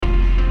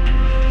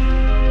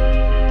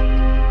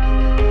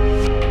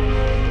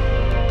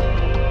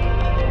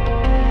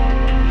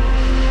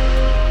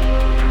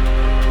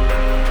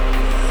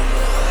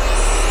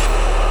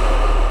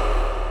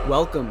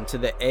Welcome to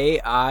the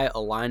AI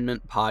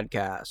Alignment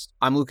Podcast.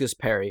 I'm Lucas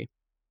Perry.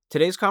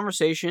 Today's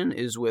conversation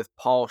is with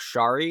Paul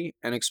Scharre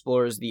and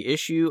explores the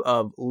issue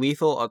of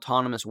lethal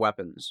autonomous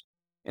weapons.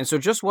 And so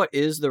just what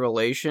is the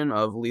relation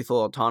of lethal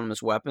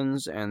autonomous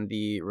weapons and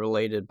the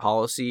related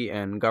policy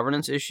and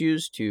governance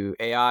issues to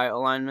AI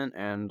alignment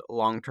and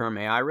long-term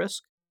AI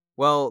risk?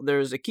 Well,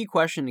 there's a key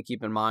question to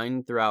keep in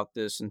mind throughout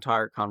this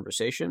entire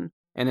conversation,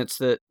 and it's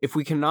that if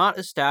we cannot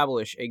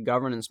establish a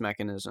governance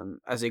mechanism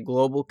as a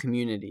global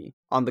community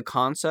on the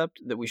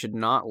concept that we should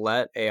not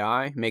let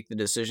AI make the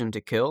decision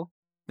to kill,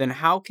 then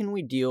how can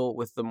we deal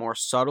with the more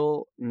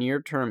subtle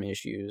near-term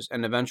issues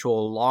and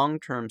eventual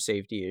long-term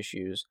safety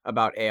issues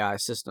about AI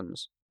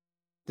systems?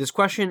 This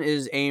question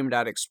is aimed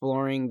at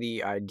exploring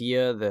the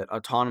idea that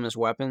autonomous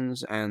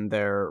weapons and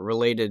their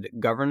related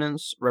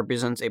governance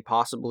represents a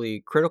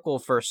possibly critical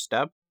first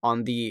step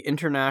on the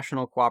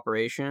international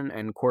cooperation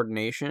and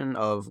coordination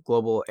of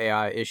global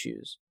AI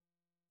issues.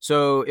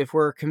 So, if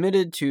we're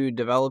committed to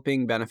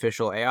developing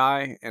beneficial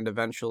AI and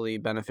eventually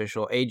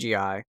beneficial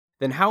AGI,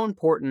 then how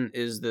important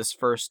is this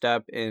first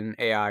step in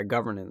AI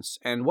governance,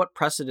 and what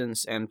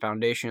precedents and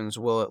foundations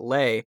will it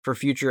lay for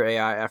future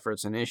AI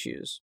efforts and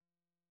issues?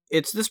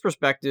 It's this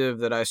perspective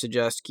that I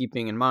suggest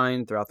keeping in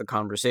mind throughout the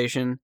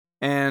conversation,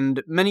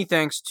 and many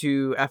thanks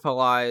to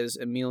FLI's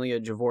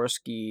Amelia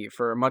Jaworski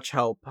for much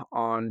help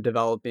on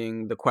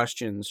developing the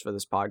questions for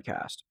this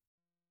podcast.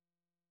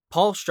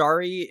 Paul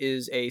Scharre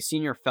is a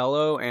senior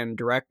fellow and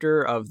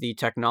director of the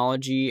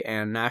Technology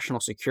and National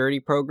Security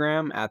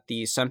Program at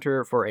the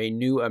Center for a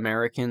New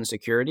American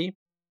Security.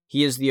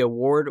 He is the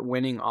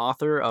award-winning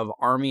author of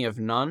Army of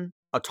None,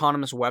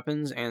 Autonomous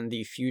Weapons and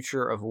the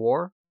Future of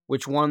War,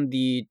 which won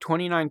the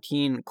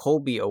 2019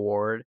 Colby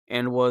Award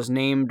and was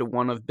named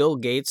one of Bill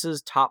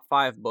Gates' top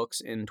 5 books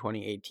in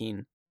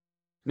 2018.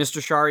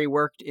 Mr. Scharre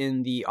worked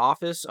in the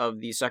Office of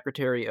the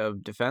Secretary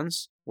of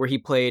Defense, where he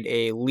played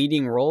a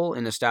leading role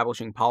in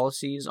establishing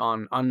policies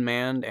on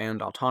unmanned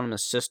and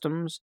autonomous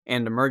systems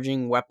and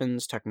emerging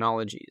weapons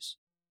technologies.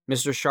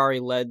 Mr.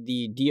 Scharre led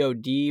the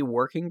DoD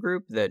working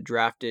group that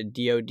drafted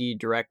DoD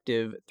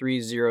Directive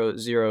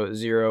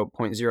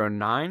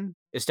 3000.09,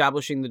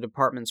 establishing the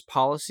department's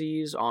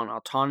policies on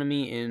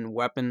autonomy in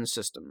weapon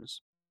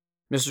systems.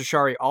 Mr.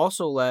 Scharre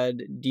also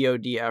led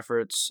DoD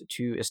efforts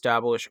to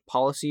establish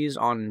policies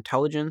on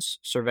intelligence,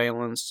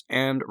 surveillance,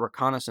 and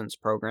reconnaissance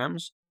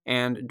programs,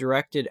 and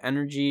directed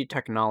energy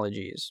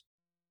technologies.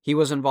 He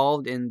was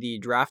involved in the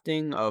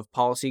drafting of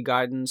policy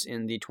guidance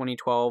in the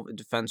 2012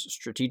 Defense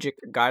Strategic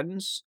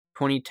Guidance,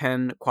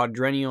 2010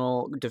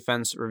 Quadrennial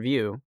Defense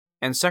Review,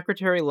 and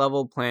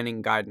Secretary-level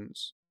planning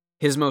guidance.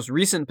 His most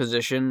recent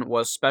position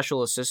was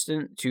Special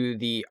Assistant to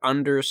the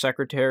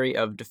Under-Secretary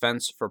of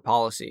Defense for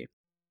Policy.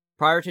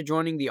 Prior to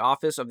joining the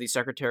Office of the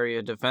Secretary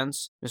of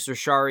Defense, Mr.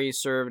 Scharre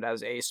served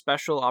as a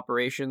Special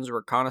Operations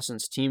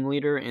Reconnaissance Team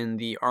Leader in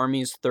the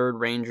Army's 3rd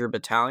Ranger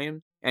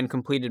Battalion and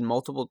completed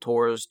multiple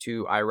tours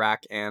to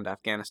Iraq and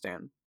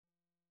Afghanistan.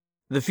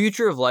 The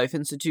Future of Life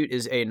Institute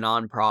is a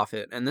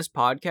nonprofit, and this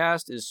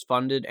podcast is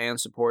funded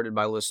and supported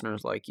by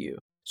listeners like you.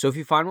 So if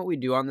you find what we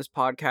do on this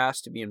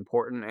podcast to be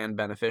important and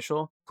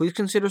beneficial, please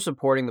consider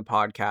supporting the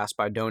podcast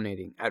by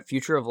donating at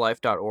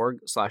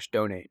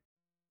futureoflife.org/donate.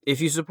 If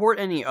you support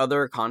any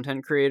other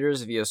content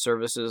creators via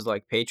services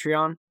like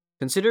Patreon,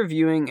 consider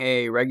viewing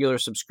a regular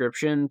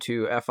subscription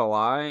to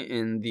FLI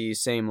in the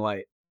same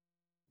light.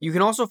 You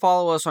can also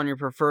follow us on your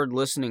preferred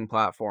listening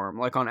platform,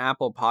 like on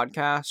Apple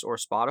Podcasts or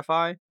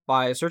Spotify,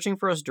 by searching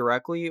for us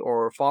directly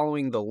or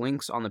following the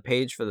links on the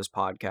page for this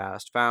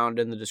podcast found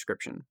in the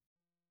description.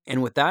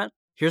 And with that,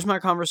 here's my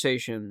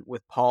conversation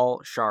with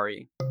Paul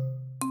Scharre.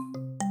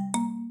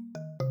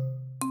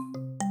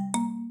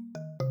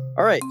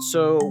 All right,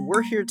 so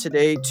we're here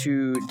today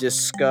to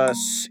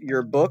discuss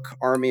your book,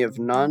 Army of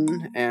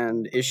None,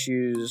 and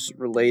issues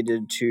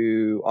related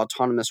to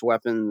autonomous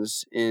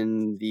weapons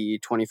in the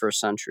 21st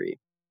century.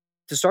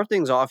 To start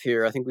things off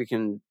here, I think we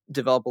can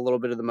develop a little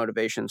bit of the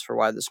motivations for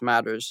why this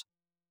matters.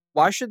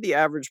 Why should the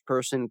average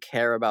person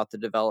care about the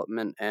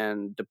development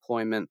and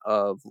deployment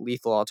of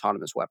lethal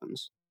autonomous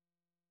weapons?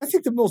 I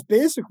think the most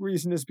basic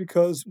reason is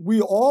because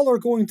we all are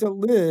going to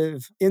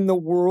live in the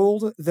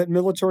world that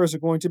militaries are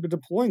going to be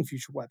deploying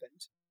future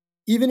weapons.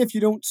 Even if you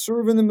don't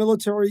serve in the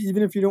military,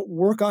 even if you don't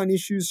work on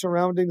issues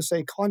surrounding,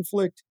 say,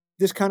 conflict,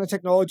 this kind of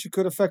technology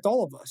could affect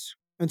all of us.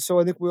 And so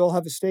I think we all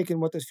have a stake in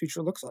what this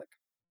future looks like.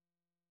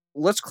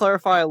 Let's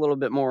clarify a little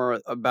bit more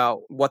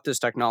about what this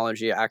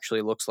technology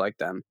actually looks like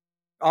then.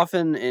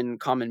 Often in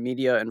common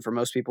media, and for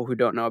most people who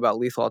don't know about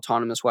lethal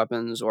autonomous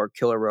weapons or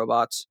killer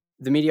robots,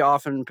 the media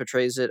often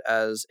portrays it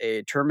as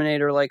a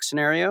Terminator-like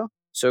scenario.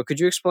 So could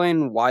you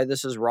explain why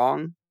this is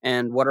wrong,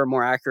 and what are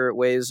more accurate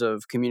ways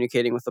of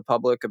communicating with the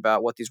public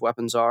about what these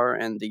weapons are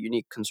and the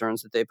unique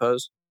concerns that they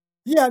pose?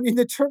 Yeah, I mean,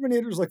 the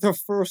Terminator is like the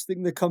first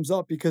thing that comes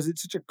up because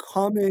it's such a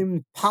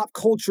common pop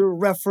culture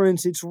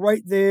reference. It's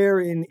right there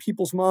in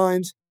people's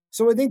minds.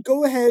 So I think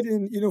go ahead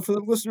and, for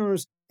the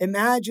listeners,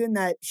 imagine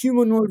that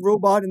humanoid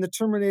robot in the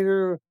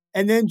Terminator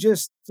and then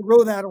just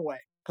throw that away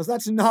because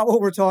that's not what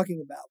we're talking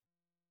about.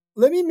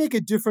 Let me make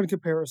a different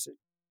comparison.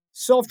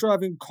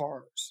 Self-driving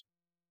cars.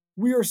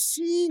 We are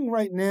seeing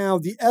right now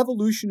the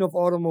evolution of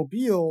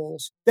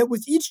automobiles that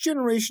with each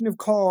generation of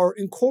car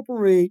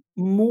incorporate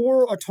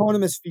more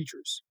autonomous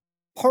features.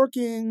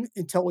 Parking,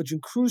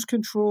 intelligent cruise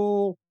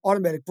control,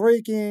 automatic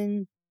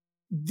braking,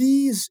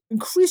 these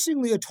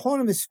increasingly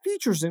autonomous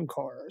features in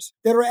cars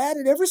that are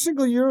added every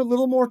single year, a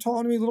little more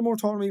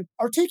autonomy,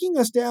 are taking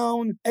us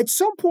down at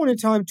some point in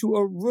time to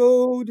a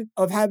road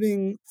of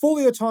having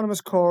fully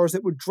autonomous cars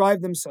that would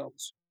drive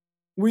themselves.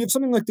 We have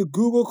something like the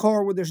Google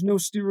car where there's no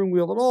steering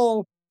wheel at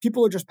all.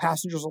 People are just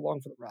passengers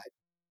along for the ride.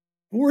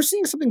 We're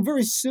seeing something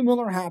very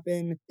similar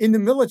happen in the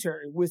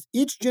military with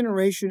each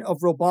generation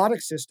of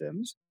robotic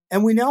systems.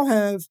 And we now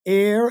have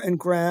air and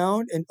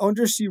ground and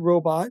undersea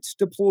robots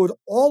deployed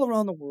all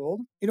around the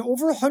world in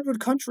over 100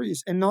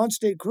 countries and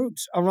non-state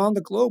groups around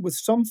the globe with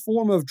some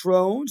form of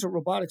drones or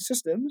robotic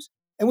systems.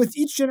 And with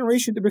each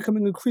generation, they're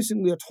becoming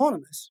increasingly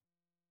autonomous.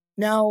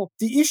 Now,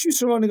 the issue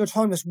surrounding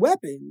autonomous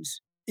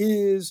weapons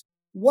is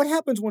what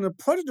happens when a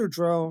predator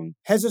drone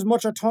has as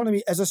much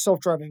autonomy as a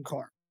self-driving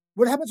car?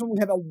 What happens when we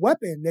have a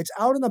weapon that's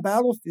out on the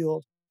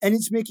battlefield and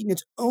it's making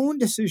its own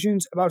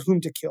decisions about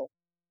whom to kill?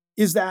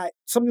 Is that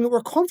something that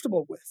we're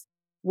comfortable with?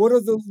 What are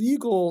the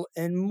legal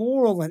and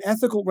moral and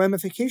ethical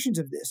ramifications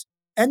of this?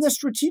 And the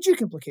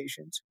strategic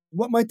implications.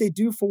 What might they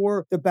do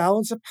for the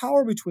balance of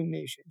power between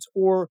nations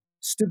or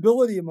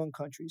stability among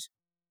countries?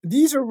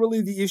 These are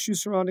really the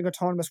issues surrounding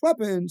autonomous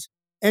weapons.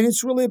 And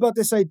it's really about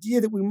this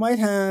idea that we might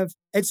have,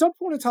 at some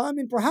point in time,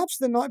 and perhaps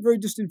the not very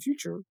distant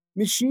future,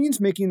 machines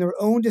making their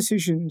own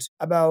decisions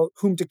about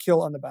whom to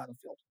kill on the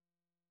battlefield.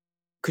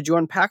 Could you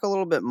unpack a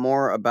little bit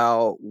more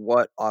about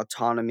what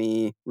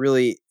autonomy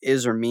really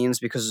is or means?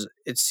 Because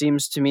it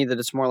seems to me that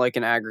it's more like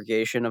an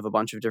aggregation of a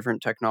bunch of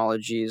different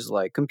technologies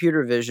like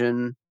computer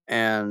vision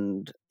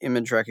and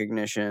image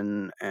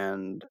recognition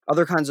and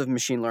other kinds of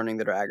machine learning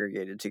that are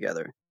aggregated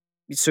together.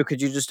 So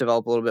could you just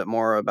develop a little bit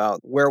more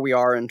about where we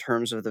are in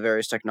terms of the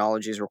various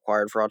technologies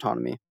required for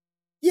autonomy?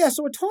 Yeah,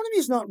 so autonomy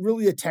is not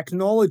really a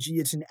technology,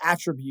 it's an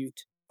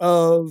attribute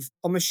of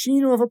a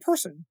machine or of a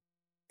person.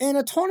 And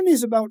autonomy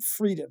is about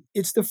freedom.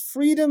 It's the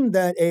freedom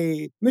that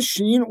a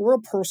machine or a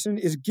person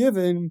is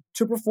given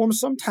to perform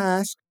some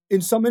task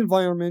in some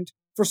environment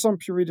for some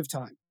period of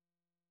time.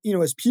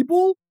 As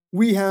people,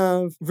 we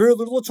have very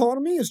little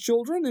autonomy as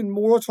children and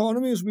more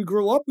autonomy as we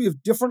grow up. We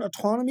have different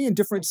autonomy in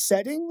different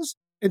settings.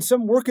 In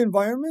some work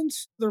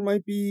environments, there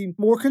might be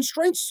more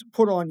constraints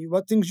put on you,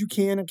 what things you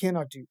can and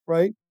cannot do,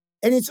 right?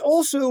 And it's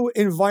also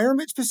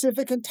environment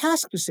specific and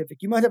task specific.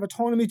 You might have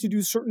autonomy to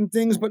do certain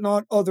things, but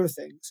not other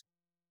things.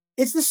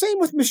 It's the same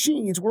with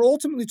machines. We're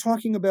ultimately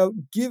talking about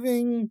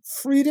giving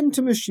freedom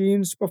to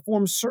machines to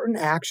perform certain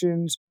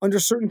actions under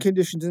certain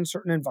conditions in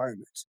certain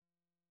environments.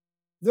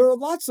 There are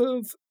lots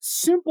of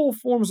simple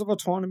forms of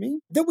autonomy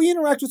that we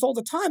interact with all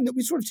the time that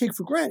we sort of take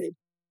for granted.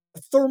 A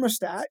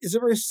thermostat is a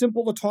very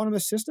simple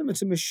autonomous system.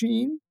 It's a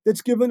machine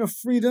that's given a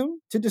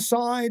freedom to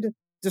decide.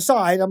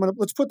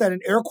 Let's put that in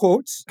air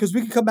quotes because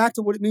we can come back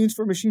to what it means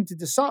for a machine to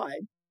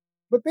decide.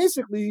 But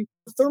basically,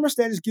 the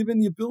thermostat is given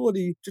the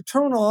ability to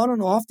turn on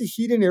and off the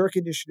heat and air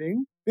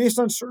conditioning based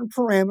on certain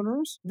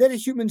parameters that a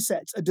human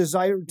sets, a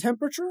desired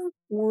temperature,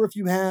 or if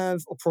you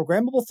have a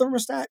programmable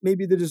thermostat,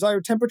 maybe the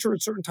desired temperature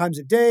at certain times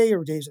of day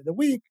or days of the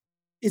week.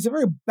 It's a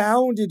very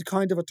bounded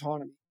kind of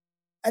autonomy.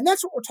 And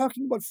that's what we're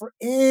talking about for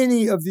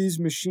any of these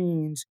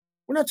machines.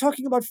 We're not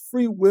talking about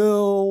free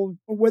will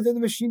or whether the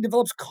machine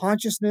develops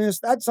consciousness.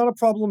 That's not a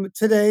problem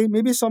today,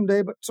 maybe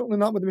someday, but certainly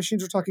not with the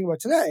machines we're talking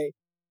about today.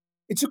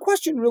 It's a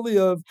question really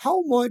of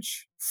how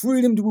much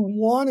freedom do we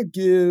want to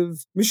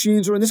give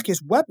machines, or in this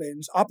case,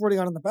 weapons, operating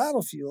on the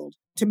battlefield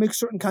to make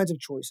certain kinds of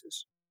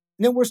choices.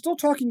 Now, we're still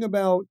talking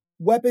about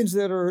weapons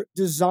that are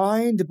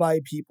designed by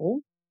people,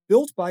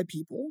 built by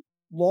people,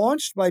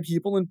 launched by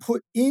people, and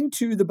put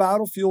into the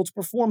battlefield to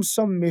perform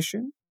some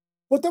mission.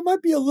 But there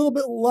might be a little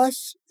bit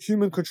less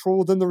human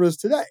control than there is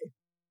today.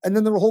 And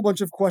then there are a whole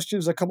bunch of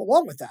questions that come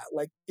along with that.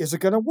 Like, is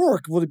it going to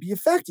work? Will it be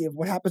effective?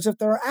 What happens if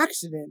there are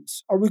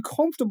accidents? Are we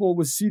comfortable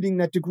with ceding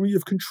that degree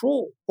of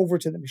control over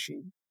to the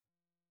machine?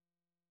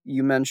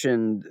 You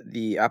mentioned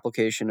the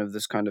application of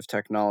this kind of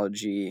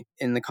technology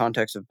in the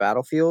context of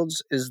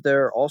battlefields. Is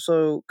there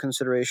also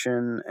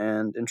consideration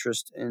and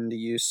interest in the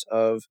use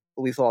of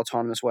lethal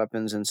autonomous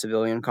weapons in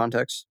civilian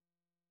contexts?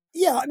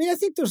 Yeah, I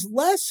think there's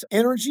less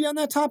energy on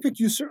that topic.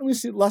 You certainly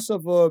see less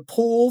of a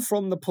pull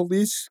from the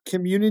police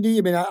community.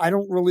 I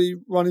don't really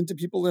run into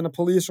people in a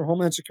police or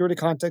homeland security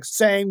context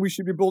saying we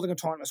should be building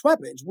autonomous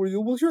weapons, where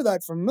you will hear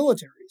that from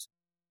militaries.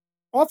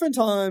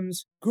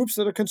 Oftentimes, groups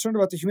that are concerned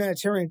about the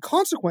humanitarian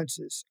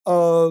consequences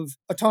of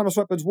autonomous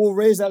weapons will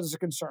raise that as a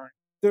concern.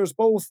 There's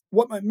both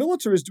what might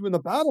militaries do in the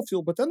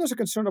battlefield, but then there's a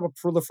concern about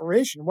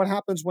proliferation. What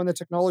happens when the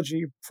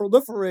technology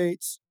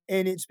proliferates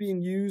and it's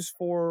being used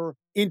for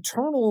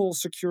internal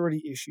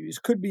security issues?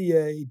 Could be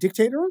a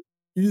dictator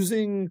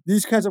using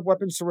these kinds of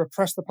weapons to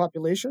repress the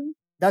population.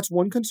 That's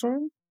one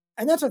concern.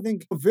 And that's, I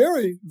think, a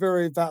very,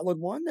 very valid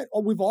one that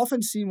we've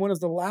often seen one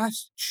of the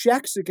last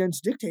checks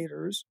against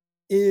dictators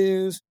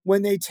is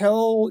when they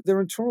tell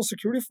their internal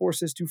security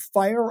forces to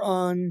fire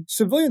on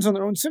civilians, on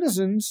their own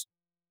citizens.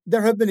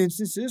 There have been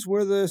instances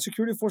where the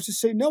security forces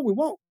say, no, we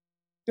won't.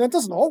 Now, it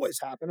doesn't always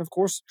happen. Of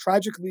course,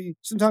 tragically,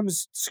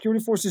 sometimes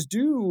security forces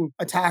do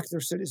attack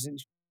their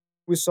citizens.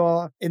 We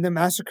saw in the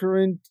massacre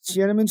in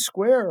Tiananmen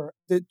Square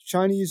that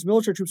Chinese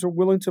military troops are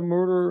willing to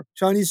murder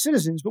Chinese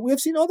citizens. But we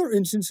have seen other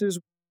instances,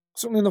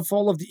 certainly in the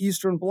fall of the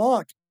Eastern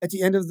Bloc, at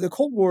the end of the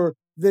Cold War,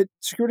 that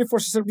security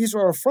forces said, these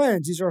are our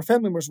friends, these are our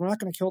family members, we're not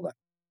going to kill them.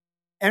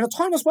 And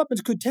autonomous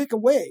weapons could take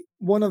away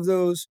one of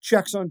those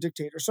checks on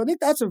dictators. So I think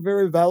that's a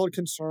very valid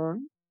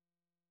concern.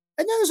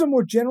 And then there's a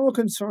more general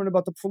concern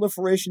about the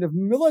proliferation of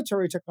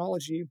military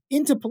technology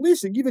into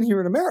policing, even here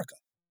in America.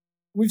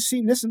 We've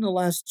seen this in the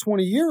last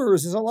 20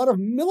 years, is a lot of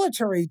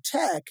military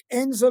tech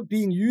ends up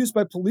being used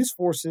by police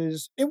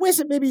forces in ways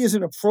that maybe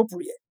isn't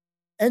appropriate.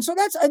 And so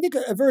that's, I think,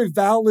 a very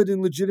valid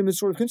and legitimate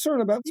sort of concern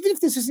about, even if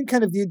this isn't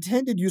kind of the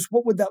intended use,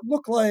 what would that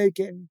look like?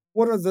 And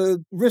what are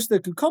the risks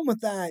that could come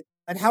with that?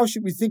 And how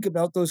should we think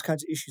about those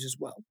kinds of issues as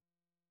well?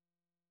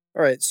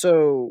 All right,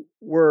 so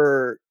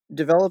we're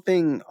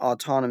developing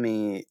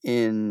autonomy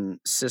in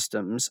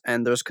systems,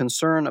 and there's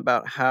concern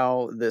about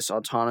how this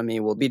autonomy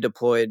will be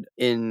deployed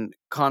in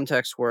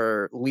contexts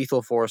where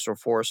lethal force or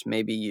force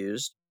may be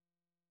used.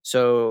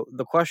 So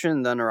the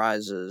question then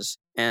arises,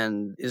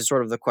 and is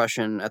sort of the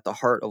question at the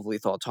heart of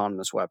lethal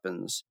autonomous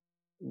weapons.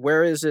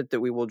 Where is it that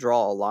we will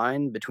draw a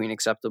line between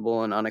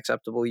acceptable and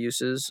unacceptable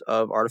uses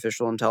of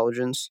artificial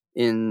intelligence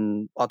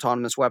in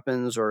autonomous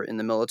weapons or in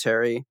the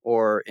military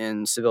or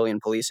in civilian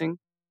policing?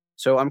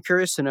 So I'm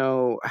curious to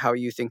know how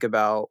you think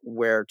about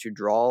where to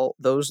draw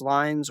those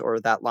lines or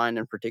that line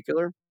in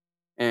particular,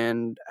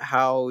 and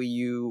how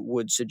you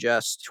would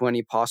suggest to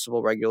any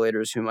possible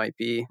regulators who might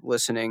be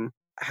listening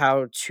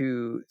how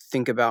to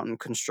think about and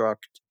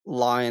construct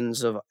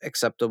lines of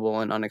acceptable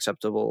and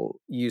unacceptable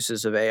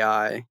uses of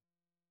AI.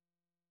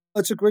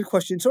 That's a great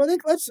question. So I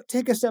think let's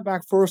take a step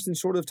back first and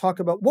sort of talk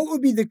about what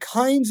would be the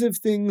kinds of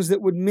things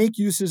that would make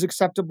uses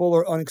acceptable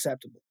or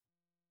unacceptable.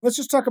 Let's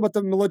just talk about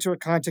the military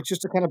context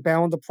just to kind of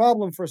bound the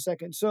problem for a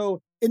second. So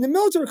in the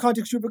military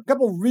context, you have a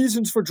couple of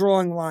reasons for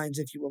drawing lines,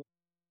 if you will.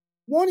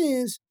 One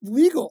is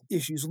legal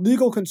issues,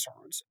 legal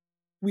concerns.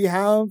 We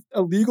have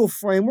a legal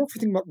framework for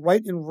thinking about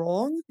right and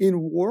wrong in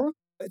war.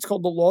 It's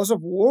called the Laws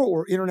of War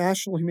or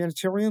International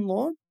Humanitarian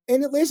Law.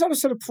 And it lays out a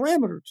set of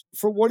parameters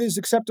for what is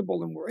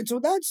acceptable in war. And so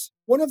that's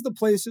one of the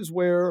places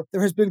where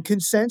there has been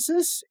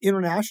consensus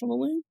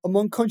internationally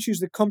among countries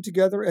that come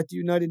together at the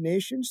United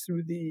Nations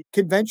through the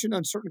Convention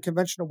on Certain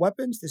Conventional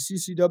Weapons, the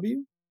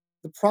CCW,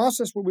 the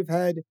process where we've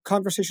had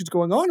conversations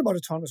going on about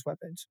autonomous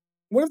weapons.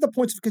 One of the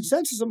points of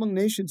consensus among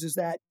nations is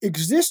that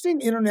existing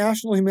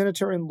international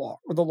humanitarian law,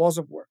 or the laws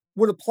of war,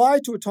 would apply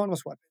to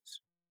autonomous weapons.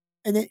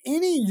 And that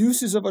any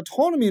uses of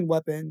autonomy in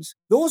weapons,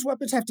 those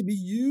weapons have to be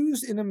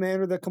used in a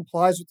manner that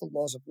complies with the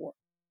laws of war.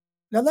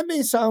 Now, that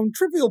may sound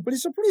trivial, but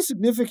it's a pretty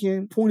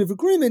significant point of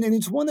agreement, and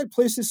it's one that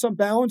places some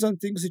bounds on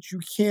things that you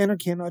can or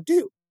cannot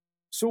do.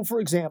 So, for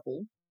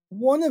example,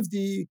 one of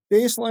the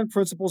baseline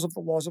principles of the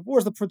laws of war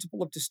is the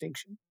principle of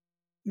distinction.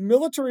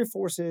 Military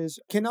forces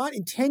cannot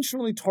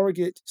intentionally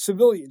target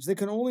civilians. They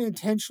can only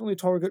intentionally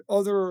target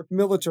other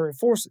military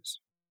forces.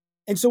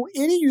 And so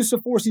any use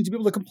of force needs to be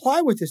able to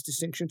comply with this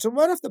distinction. So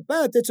right off the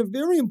bat, that's a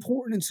very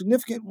important and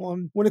significant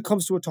one when it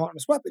comes to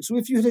autonomous weapons. So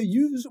if you had a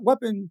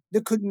weapon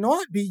that could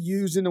not be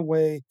used in a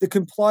way that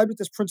complied with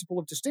this principle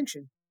of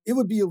distinction, it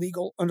would be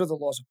illegal under the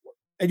laws of war,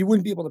 and you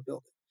wouldn't be able to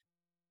build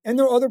it. And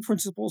there are other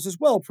principles as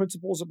well,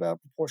 principles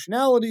about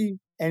proportionality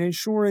and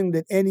ensuring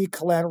that any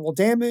collateral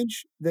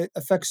damage that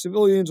affects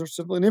civilians or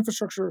civilian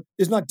infrastructure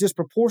is not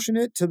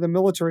disproportionate to the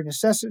military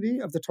necessity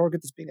of the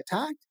target that's being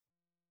attacked.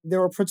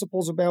 There are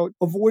principles about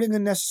avoiding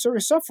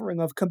unnecessary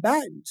suffering of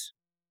combatants,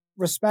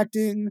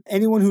 respecting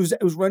anyone who's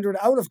rendered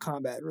out of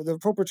combat, or the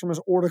appropriate term is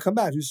hors de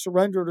combat, who's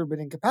surrendered or been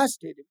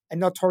incapacitated, and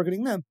not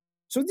targeting them.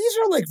 So these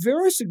are like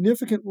very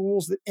significant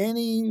rules that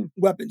any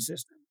weapon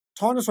system,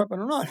 autonomous weapon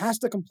or not, has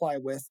to comply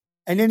with,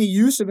 and any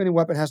use of any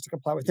weapon has to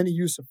comply with, any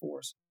use of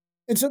force.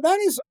 And so that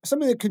is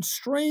something that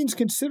constrains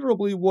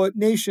considerably what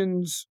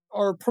nations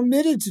are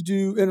permitted to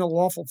do in a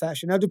lawful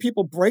fashion. Now, do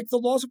people break the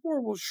laws of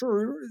war? Well,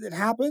 sure, it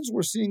happens.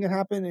 We're seeing it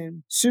happen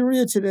in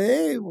Syria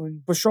today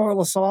when Bashar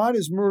al-Assad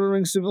is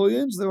murdering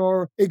civilians. There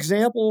are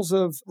examples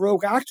of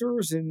rogue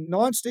actors in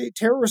non-state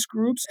terrorist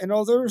groups and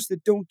others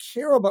that don't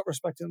care about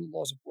respecting the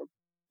laws of war.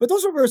 But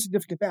those are very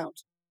significant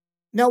bounds.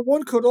 Now,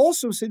 one could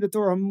also say that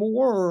there are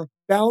more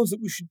bounds that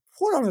we should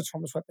put on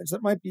autonomous weapons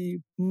that might be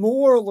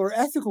moral or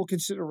ethical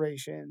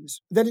considerations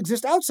that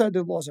exist outside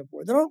the laws of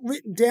war. They're not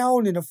written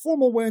down in a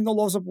formal way in the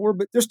laws of war,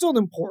 but they're still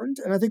important,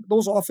 and I think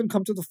those often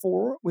come to the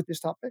fore with this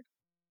topic.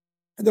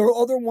 And there are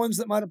other ones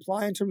that might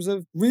apply in terms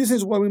of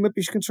reasons why we might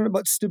be concerned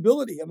about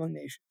stability among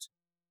nations.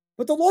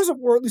 But the laws of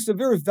war are at least a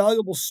very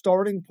valuable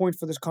starting point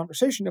for this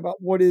conversation about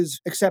what is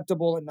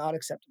acceptable and not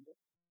acceptable.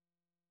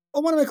 I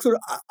want to make clear,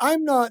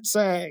 I'm not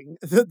saying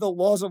that the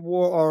laws of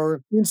war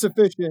are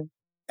insufficient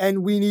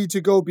and we need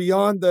to go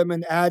beyond them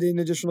and add in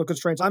additional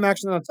constraints. I'm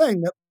actually not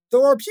saying that.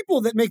 There are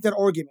people that make that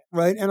argument,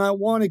 right? And I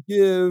want to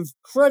give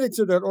credit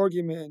to that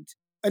argument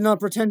and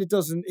not pretend it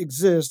doesn't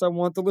exist. I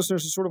want the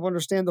listeners to sort of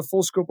understand the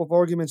full scope of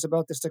arguments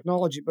about this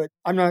technology, but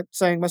I'm not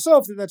saying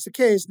myself that that's the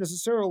case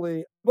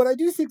necessarily. But I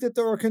do think that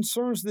there are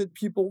concerns that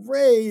people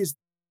raise.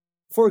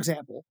 For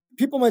example,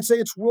 people might say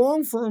it's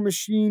wrong for a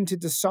machine to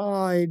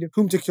decide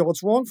whom to kill.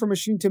 It's wrong for a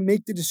machine to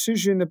make the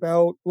decision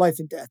about life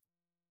and death.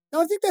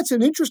 Now, I think that's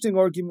an interesting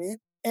argument.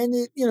 And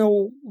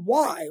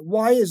why?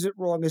 Why is it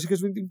wrong? Is it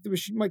because we think the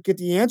machine might get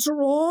the answer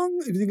wrong?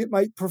 Do you think it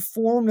might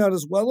perform not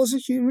as well as a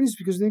human? Is it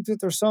because we think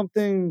that there's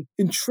something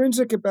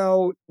intrinsic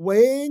about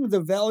weighing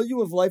the value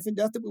of life and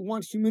death that we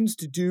want humans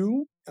to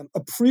do,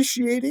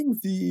 appreciating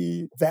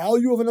the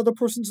value of another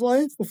person's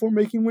life before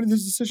making one of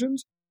these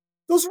decisions?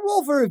 Those are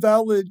all very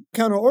valid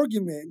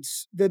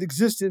counter-arguments that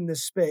exist in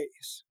this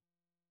space.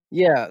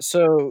 Yeah,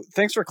 so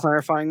thanks for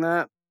clarifying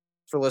that.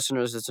 For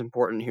listeners, it's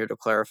important here to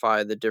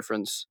clarify the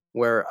difference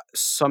where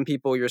some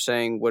people, you're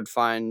saying, would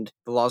find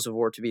the laws of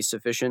war to be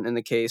sufficient in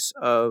the case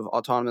of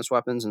autonomous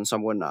weapons and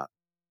some would not.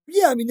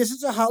 Yeah, I mean, this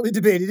is a hotly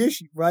debated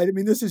issue, right? I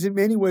mean, this is in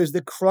many ways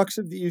the crux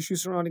of the issue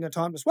surrounding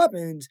autonomous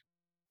weapons.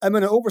 I'm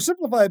going to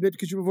oversimplify a bit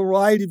because you have a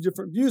variety of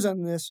different views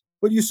on this,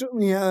 but you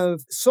certainly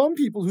have some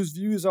people whose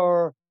views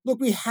are, look,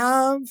 we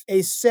have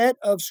a set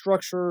of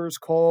structures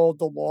called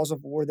the laws of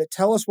war that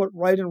tell us what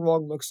right and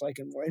wrong looks like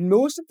in war. And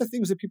most of the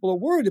things that people are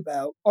worried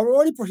about are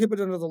already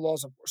prohibited under the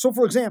laws of war. So,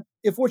 for example,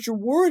 if what you're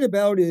worried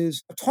about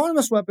is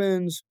autonomous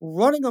weapons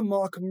running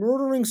amok,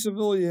 murdering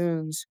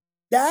civilians,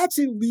 that's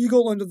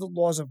illegal under the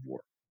laws of war.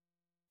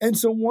 And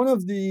so one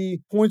of the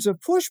points of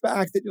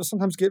pushback that you'll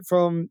sometimes get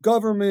from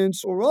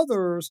governments or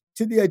others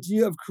to the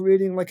idea of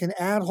creating like an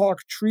ad hoc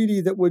treaty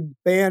that would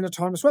ban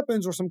autonomous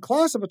weapons or some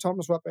class of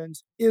autonomous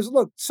weapons is,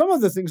 look, some of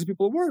the things that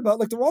people are worried about,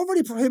 like they're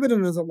already prohibited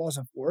under the laws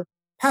of war.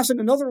 Passing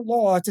another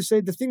law to say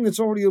the thing that's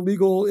already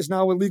illegal is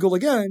now illegal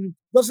again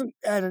doesn't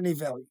add any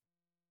value.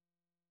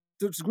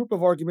 There's a group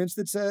of arguments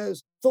that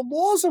says the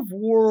laws of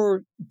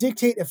war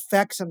dictate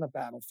effects on the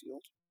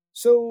battlefield.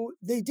 So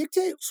they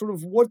dictate sort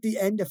of what the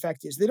end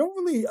effect is. They don't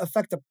really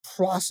affect the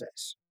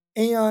process.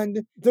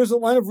 And there's a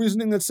line of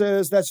reasoning that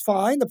says that's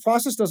fine. The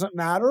process doesn't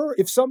matter.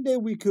 If someday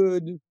we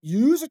could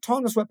use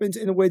autonomous weapons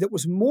in a way that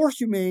was more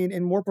humane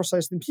and more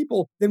precise than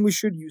people, then we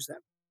should use them.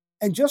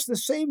 And just the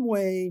same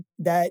way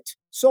that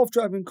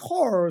self-driving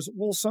cars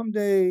will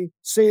someday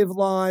save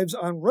lives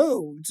on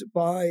roads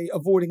by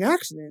avoiding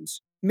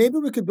accidents, maybe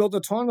we could build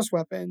autonomous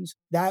weapons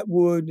that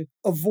would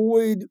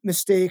avoid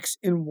mistakes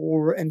in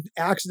war and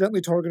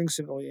accidentally targeting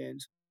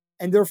civilians,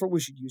 and therefore we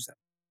should use them.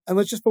 And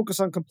let's just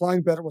focus on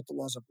complying better with the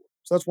laws of war.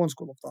 So that's one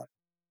school of thought.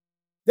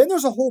 Then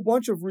there's a whole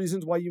bunch of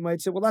reasons why you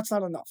might say, well, that's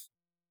not enough.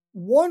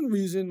 One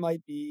reason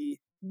might be,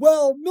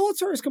 well,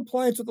 military's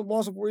compliance with the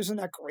laws of war isn't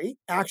that great,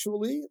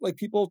 actually. Like,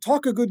 people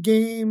talk a good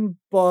game,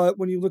 but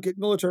when you look at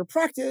military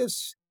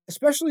practice,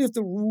 especially if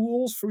the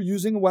rules for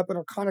using a weapon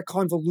are kind of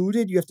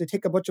convoluted, you have to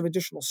take a bunch of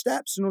additional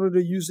steps in order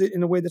to use it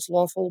in a way that's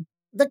lawful.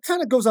 That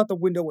kind of goes out the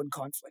window in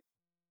conflict.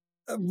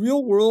 A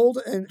real world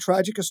and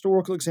tragic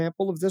historical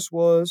example of this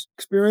was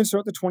experienced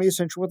throughout the 20th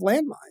century with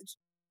landmines,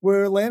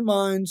 where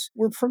landmines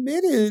were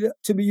permitted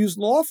to be used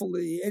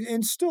lawfully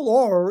and still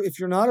are, if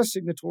you're not a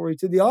signatory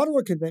to the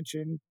Ottawa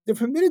Convention, they're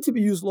permitted to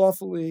be used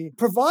lawfully,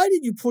 provided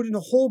you put in a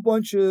whole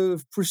bunch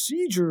of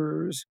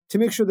procedures to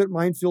make sure that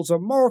minefields are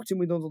marked and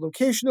we know the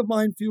location of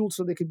minefields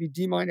so they can be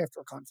demined after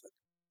a conflict.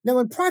 Now,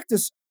 in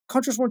practice,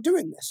 countries weren't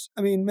doing this.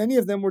 I mean, many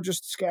of them were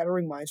just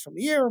scattering mines from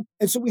the air.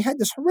 And so we had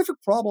this horrific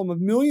problem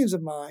of millions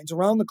of mines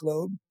around the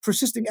globe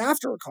persisting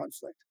after a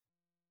conflict.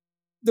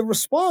 The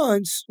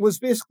response was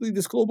basically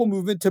this global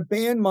movement to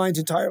ban mines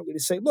entirely, to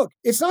say, look,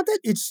 it's not that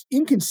it's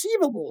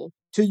inconceivable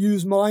to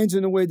use mines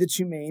in a way that's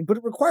humane, but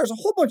it requires a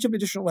whole bunch of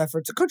additional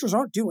efforts that countries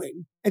aren't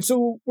doing. And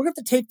so we're going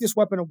to have to take this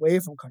weapon away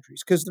from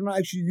countries because they're not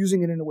actually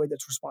using it in a way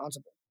that's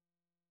responsible.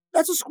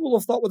 That's a school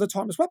of thought with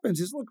autonomous weapons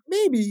is, look,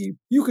 maybe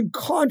you can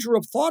conjure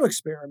up thought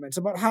experiments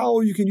about how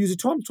you can use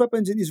autonomous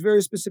weapons in these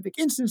very specific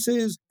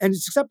instances and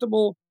it's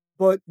acceptable.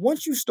 But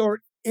once you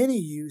start any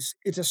use,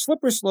 it's a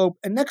slippery slope.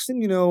 And next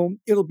thing you know,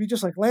 it'll be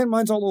just like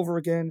landmines all over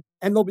again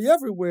and they'll be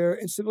everywhere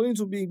and civilians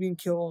will be being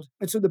killed.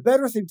 And so the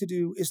better thing to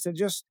do is to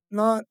just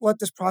not let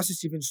this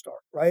process even start,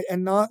 right?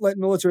 And not let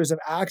militaries have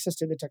access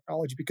to the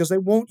technology because they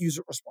won't use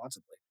it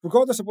responsibly,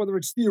 regardless of whether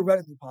it's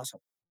theoretically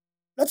possible.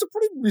 That's a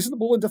pretty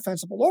reasonable and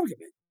defensible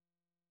argument.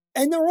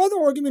 And there are other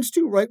arguments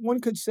too, right? One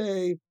could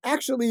say,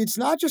 actually, it's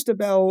not just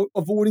about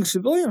avoiding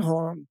civilian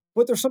harm,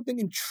 but there's something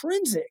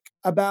intrinsic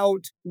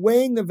about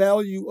weighing the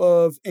value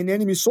of an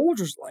enemy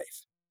soldier's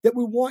life, that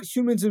we want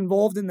humans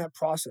involved in that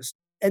process.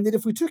 And that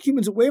if we took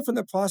humans away from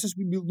that process,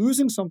 we'd be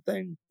losing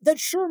something that,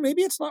 sure,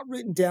 maybe it's not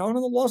written down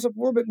in the laws of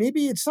war, but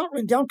maybe it's not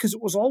written down because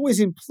it was always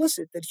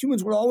implicit that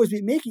humans would always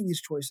be making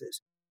these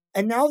choices.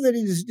 And now that it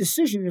is a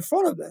decision in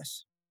front of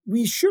us,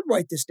 we should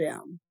write this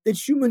down,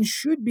 that humans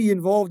should be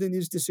involved in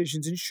these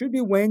decisions and should be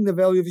weighing the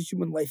value of a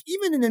human life,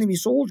 even an enemy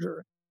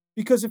soldier.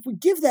 Because if we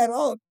give that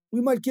up,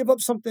 we might give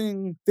up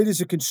something that is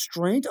a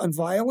constraint on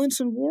violence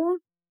in war,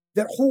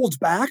 that holds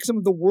back some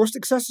of the worst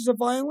excesses of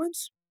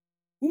violence.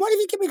 We might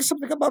even make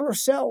something about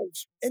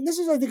ourselves. And this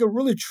is, I think, a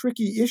really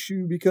tricky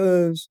issue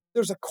because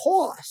there's a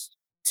cost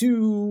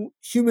to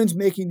humans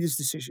making these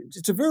decisions.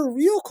 It's a very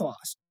real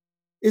cost.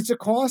 It's a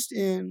cost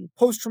in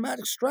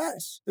post-traumatic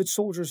stress that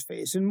soldiers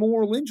face and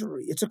moral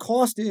injury. It's a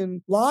cost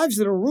in lives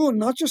that are ruined,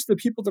 not just the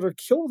people that are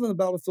killed on the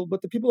battlefield,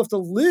 but the people who have to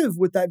live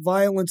with that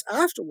violence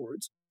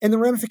afterwards and the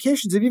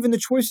ramifications of even the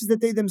choices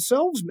that they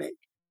themselves make.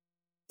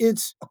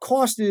 It's a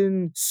cost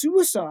in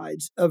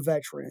suicides of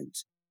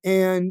veterans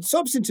and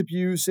substance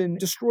abuse and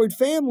destroyed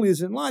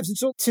families and lives. And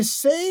so to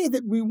say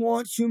that we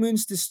want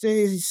humans to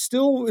stay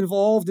still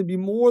involved and be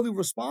morally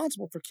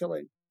responsible for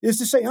killing is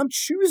to say, I'm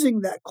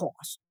choosing that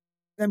cost.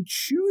 I'm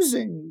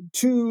choosing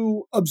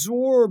to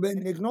absorb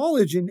and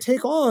acknowledge and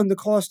take on the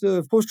cost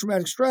of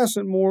post-traumatic stress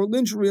and moral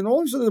injury and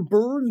all these other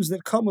burdens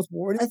that come with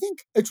war. And I think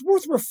it's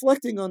worth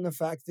reflecting on the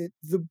fact that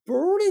the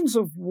burdens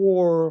of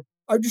war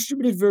are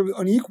distributed very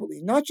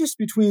unequally, not just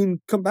between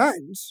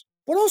combatants,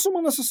 but also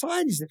among the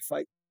societies that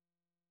fight.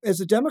 As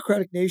a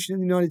democratic nation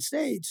in the United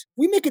States,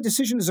 we make a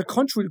decision as a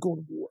country to go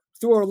to war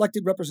through our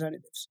elected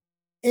representatives.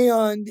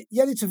 And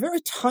yet it's a very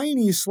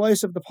tiny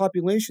slice of the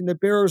population that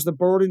bears the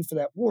burden for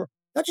that war,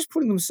 not just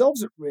putting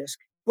themselves at risk,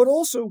 but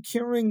also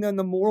carrying then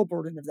the moral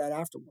burden of that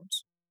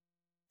afterwards.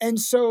 And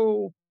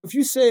so if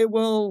you say,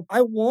 well,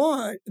 I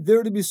want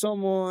there to be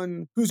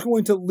someone who's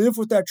going to live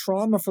with that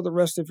trauma for the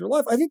rest of your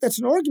life, I think that's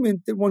an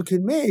argument that one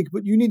can make,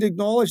 but you need to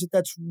acknowledge that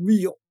that's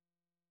real.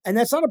 And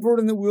that's not a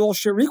burden that we all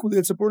share equally.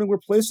 It's a burden we're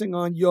placing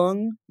on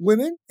young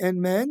women and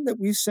men that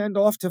we send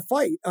off to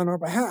fight on our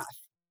behalf.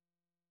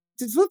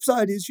 The flip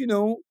side is,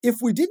 if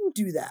we didn't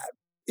do that,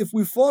 if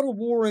we fought a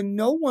war and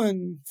no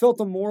one felt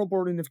the moral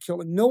burden of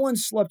killing, no one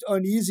slept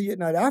uneasy at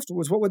night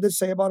afterwards, what would that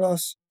say about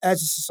us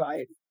as a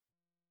society?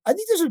 I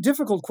think these are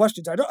difficult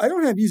questions. I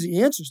don't have easy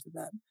answers to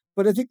them,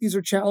 but I think these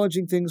are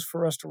challenging things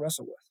for us to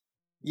wrestle with.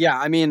 Yeah,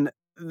 I mean,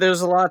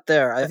 there's a lot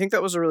there. I think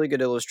that was a really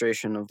good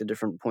illustration of the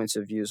different points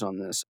of views on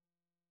this.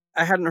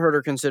 I hadn't heard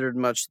or considered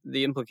much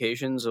the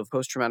implications of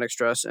post-traumatic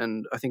stress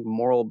and I think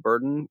moral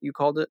burden, you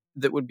called it,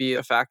 that would be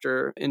a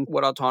factor in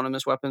what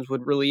autonomous weapons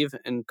would relieve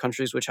in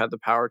countries which had the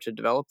power to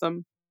develop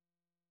them.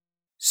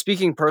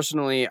 Speaking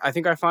personally, I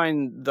think I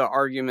find the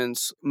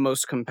arguments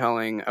most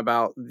compelling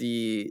about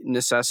the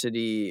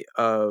necessity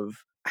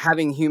of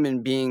having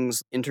human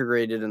beings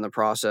integrated in the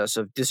process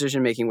of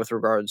decision making with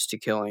regards to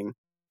killing.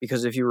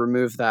 Because if you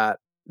remove that,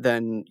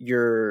 then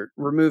you're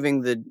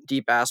removing the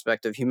deep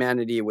aspect of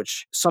humanity,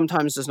 which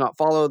sometimes does not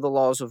follow the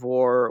laws of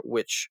war,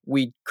 which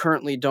we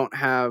currently don't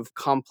have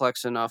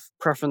complex enough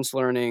preference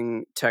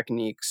learning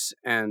techniques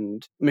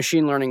and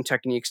machine learning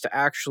techniques to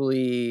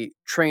actually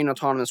train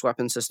autonomous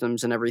weapon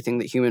systems and everything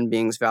that human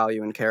beings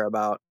value and care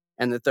about.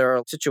 And that there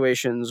are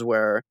situations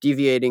where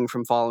deviating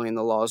from following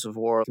the laws of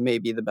war may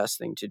be the best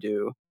thing to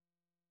do.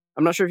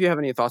 I'm not sure if you have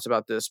any thoughts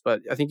about this,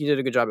 but I think you did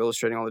a good job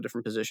illustrating all the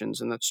different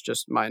positions, and that's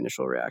just my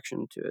initial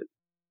reaction to it.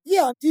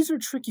 Yeah, these are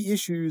tricky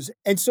issues.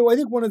 And so I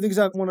think one of the things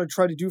I want to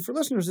try to do for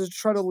listeners is to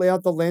try to lay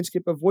out the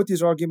landscape of what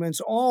these arguments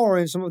are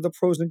and some of the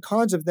pros and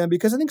cons of them,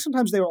 because I think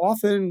sometimes they're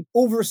often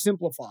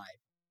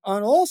oversimplified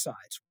on all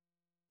sides.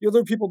 You'll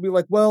hear people be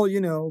like, well,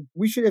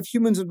 we should have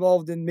humans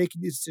involved in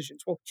making these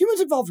decisions. Well,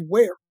 humans involved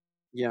where?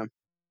 Yeah.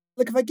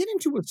 Like if I get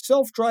into a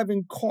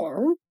self-driving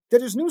car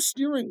that has no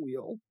steering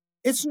wheel,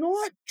 it's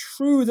not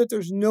true that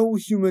there's no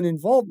human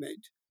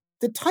involvement.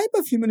 The type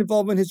of human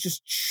involvement has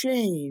just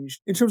changed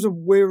in terms of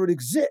where it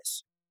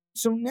exists.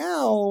 So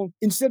now,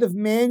 instead of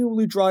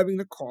manually driving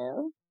the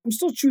car, I'm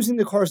still choosing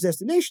the car's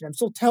destination. I'm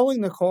still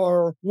telling the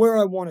car where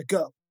I want to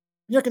go.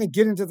 You're not going to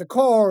get into the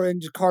car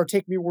and the car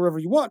take me wherever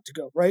you want to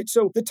go, right?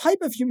 So the type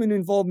of human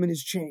involvement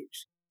has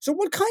changed. So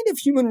what kind of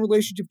human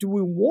relationship do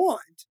we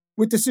want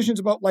with decisions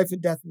about life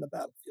and death in the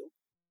battlefield?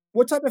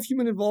 What type of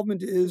human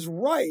involvement is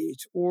right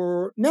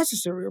or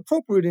necessary or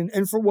appropriate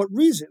and for what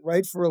reason,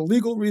 right? For a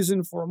legal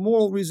reason, for a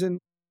moral reason.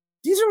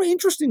 These are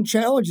interesting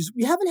challenges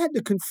we haven't had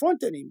to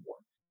confront anymore.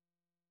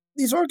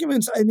 These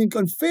arguments, I think,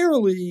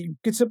 unfairly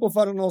get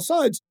simplified on all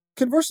sides.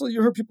 Conversely,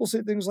 you heard people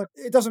say things like,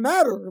 it doesn't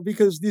matter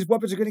because these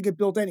weapons are going to get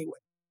built anyway.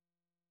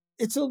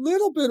 It's a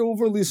little bit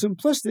overly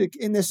simplistic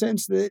in the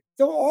sense that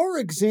there are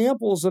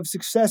examples of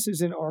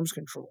successes in arms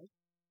control.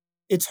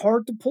 It's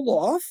hard to pull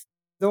off.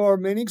 There are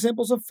many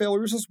examples of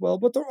failures as well,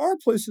 but there are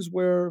places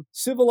where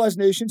civilized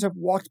nations have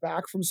walked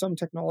back from some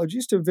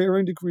technologies to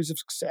varying degrees of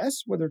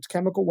success, whether it's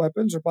chemical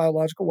weapons or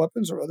biological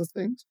weapons or other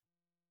things.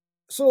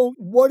 So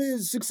what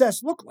does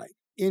success look like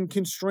in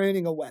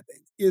constraining a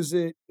weapon? Is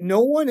it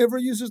no one ever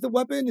uses the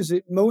weapon? Is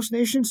it most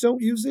nations don't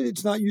use it?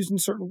 It's not used in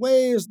certain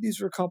ways? These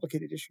are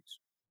complicated issues.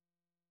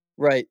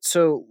 Right.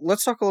 So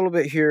let's talk a little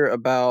bit here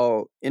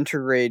about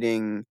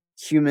integrating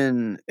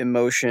human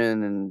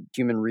emotion and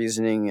human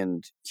reasoning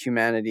and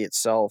humanity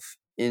itself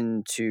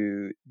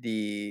into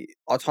the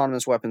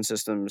autonomous weapon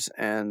systems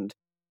and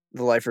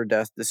the life or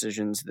death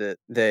decisions that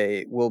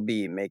they will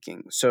be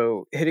making.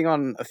 So, hitting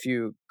on a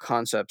few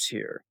concepts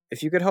here.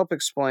 If you could help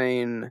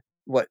explain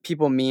what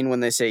people mean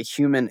when they say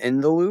human in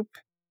the loop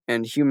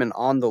and human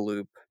on the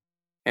loop,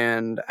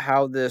 and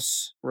how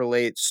this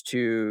relates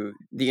to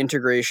the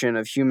integration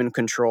of human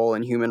control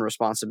and human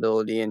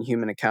responsibility and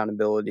human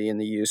accountability in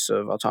the use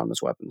of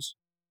autonomous weapons.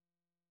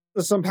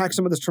 Let's unpack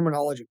some of this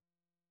terminology.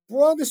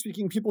 Broadly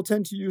speaking, people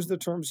tend to use the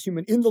terms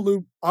human in the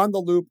loop, on the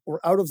loop, or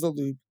out of the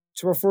loop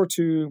to refer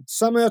to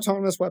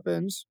semi-autonomous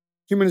weapons.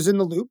 Human is in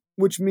the loop,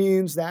 which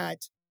means that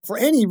for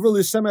any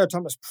really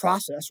semi-autonomous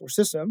process or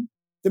system,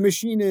 the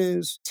machine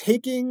is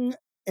taking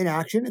an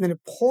action and then it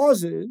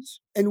pauses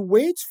and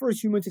waits for a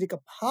human to take a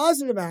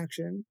positive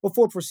action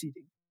before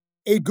proceeding.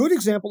 A good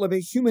example of a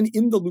human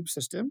in the loop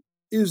system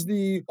is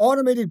the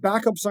automated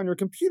backups on your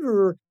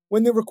computer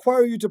when they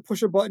require you to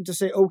push a button to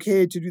say,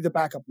 okay, to do the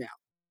backup now.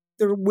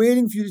 They're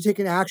waiting for you to take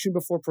an action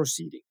before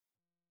proceeding.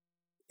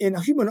 In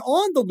a human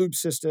on the loop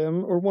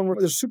system, or one where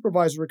there's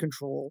supervisory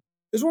control,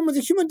 is one where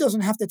the human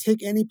doesn't have to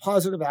take any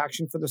positive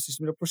action for the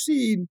system to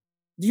proceed.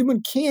 The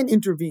human can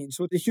intervene.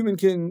 So the human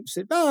can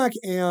sit back,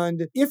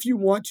 and if you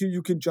want to,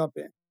 you can jump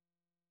in.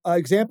 An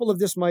example of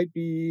this might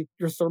be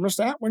your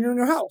thermostat when you're in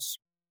your house.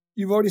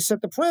 You've already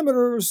set the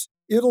parameters.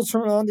 It'll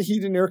turn on the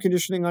heat and air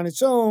conditioning on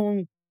its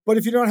own. But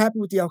if you're not happy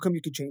with the outcome,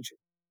 you can change it.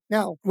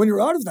 Now, when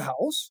you're out of the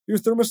house, your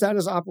thermostat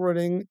is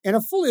operating in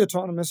a fully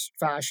autonomous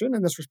fashion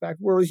in this respect,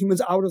 where the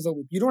human's out of the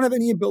loop. You don't have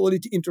any ability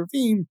to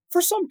intervene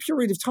for some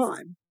period of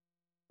time.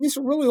 These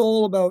are really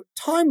all about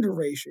time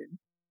duration.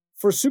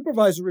 For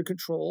supervisory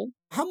control,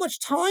 how much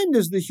time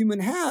does the human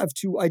have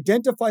to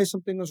identify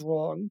something is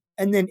wrong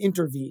and then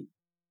intervene?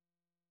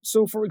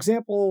 So, for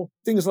example,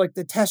 things like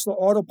the Tesla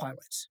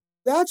autopilots.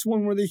 That's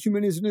one where the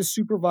human is in a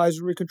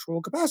supervisory control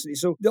capacity.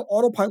 So the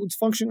autopilot's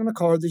functioning in the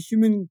car. The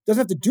human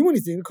doesn't have to do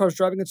anything. The car's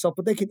driving itself,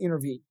 but they can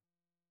intervene.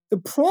 The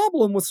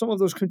problem with some of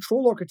those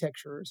control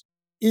architectures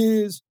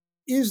is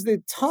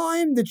the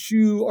time that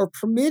you are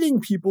permitting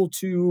people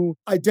to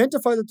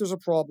identify that there's a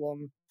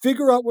problem,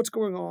 figure out what's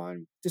going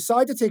on,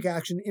 decide to take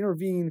action,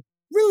 intervene,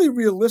 really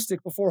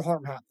realistic before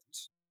harm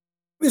happens?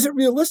 Is it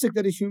realistic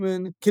that a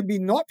human can be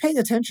not paying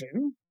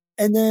attention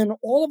and then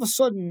all of a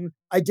sudden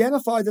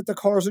identify that the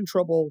car is in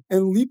trouble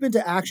and leap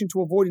into action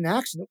to avoid an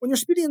accident when you're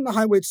speeding on the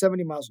highway at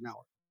 70 miles an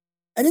hour?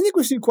 And I think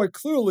we see quite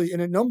clearly in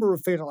a number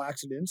of fatal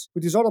accidents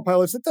with these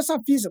autopilots that that's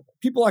not feasible.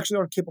 People actually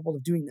aren't capable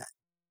of doing that.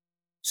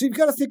 So you've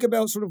got to think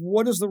about sort of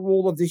what is the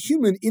role of the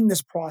human in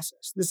this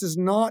process. This is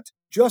not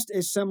just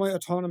a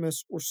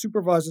semi-autonomous or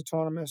supervised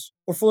autonomous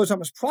or fully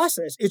autonomous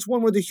process. It's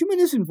one where the human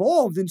is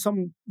involved in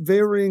some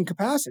varying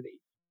capacity.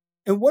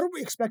 And what are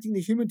we expecting the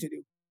human to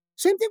do?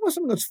 Same thing with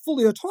something that's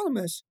fully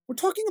autonomous. We're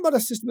talking about a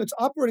system that's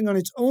operating on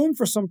its own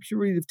for some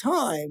period of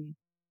time.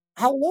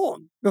 How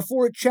long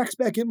before it checks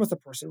back in with a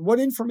person? What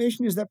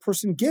information is that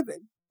person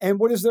given? And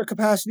what is their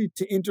capacity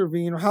to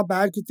intervene, or how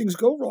bad could things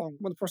go wrong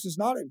when the person's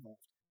not involved?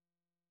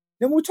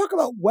 Now, when we talk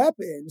about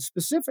weapons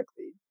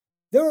specifically,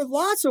 there are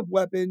lots of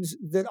weapons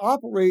that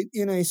operate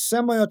in a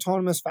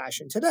semi-autonomous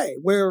fashion today,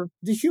 where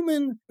the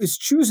human is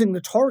choosing the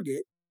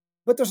target,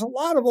 but there's a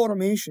lot of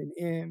automation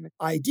in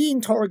IDing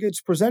targets,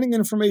 presenting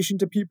information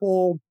to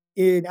people,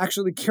 in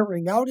actually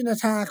carrying out an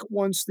attack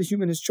once the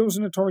human has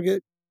chosen a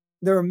target.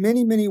 There are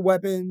many, many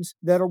weapons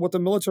that are what the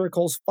military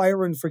calls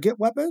fire and forget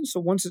weapons. So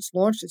once it's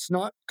launched, it's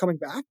not coming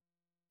back.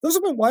 Those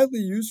have been widely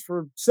used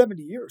for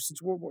 70 years,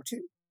 since World War II.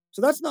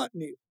 So that's not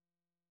new.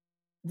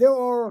 There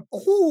are a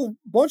whole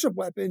bunch of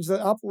weapons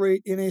that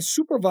operate in a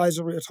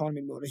supervisory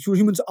autonomy mode,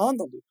 humans on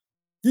the loop.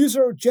 These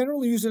are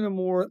generally used in a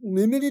more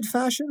limited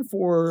fashion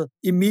for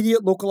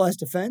immediate localized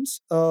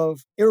defense of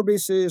air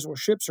bases or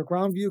ships or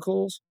ground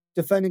vehicles,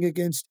 defending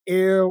against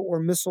air or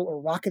missile or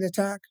rocket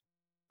attack,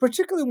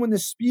 particularly when the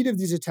speed of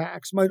these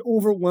attacks might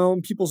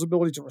overwhelm people's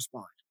ability to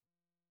respond.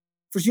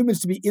 For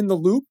humans to be in the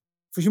loop,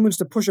 for humans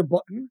to push a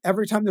button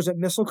every time there's a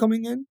missile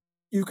coming in,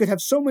 you could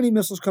have so many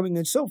missiles coming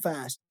in so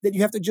fast that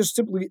you have to just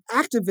simply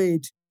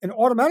activate an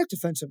automatic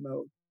defensive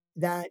mode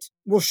that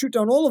will shoot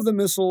down all of the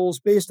missiles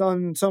based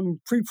on some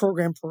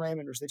pre-programmed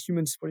parameters that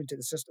humans put into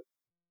the system.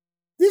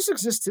 This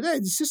exists today.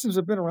 These systems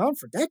have been around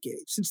for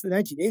decades, since the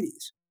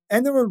 1980s,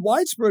 and they're in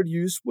widespread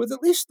use with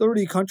at least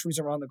 30 countries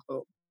around the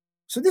globe.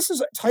 So this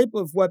is a type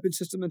of weapon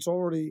system that's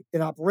already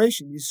in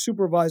operation, these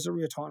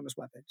supervisory autonomous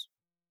weapons.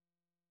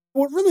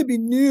 What would really be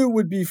new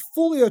would be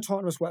fully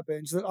autonomous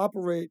weapons that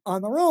operate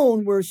on their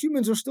own, where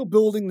humans are still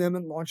building them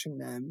and launching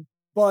them.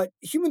 But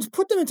humans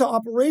put them into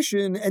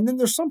operation, and then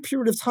there's some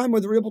period of time where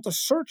they're able to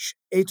search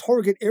a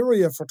target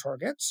area for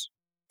targets,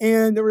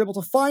 and they're able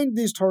to find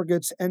these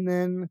targets, and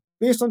then,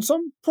 based on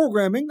some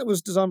programming that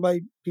was designed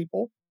by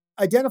people,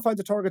 identify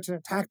the targets and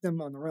attack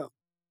them on their own.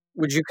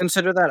 Would you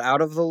consider that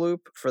out of the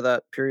loop for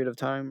that period of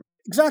time?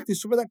 Exactly.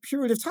 So for that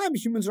period of time,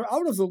 humans are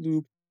out of the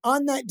loop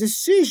on that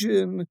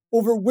decision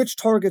over which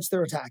targets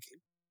they're attacking.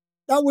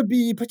 That would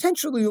be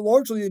potentially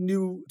largely a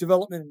new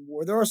development in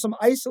war. There are some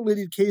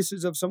isolated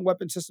cases of some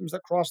weapon systems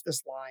that cross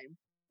this line.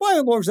 By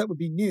and large, that would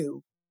be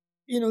new.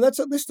 That's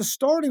at least the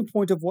starting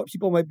point of what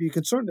people might be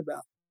concerned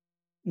about.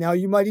 Now,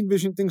 you might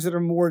envision things that are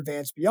more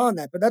advanced beyond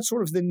that, but that's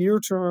sort of the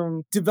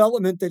near-term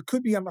development that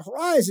could be on the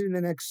horizon in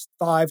the next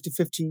 5 to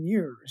 15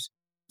 years.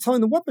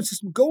 Telling the weapon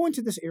system, go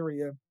into this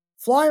area,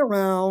 fly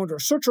around or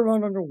search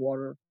around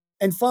underwater,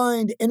 and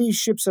find any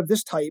ships of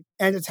this type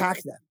and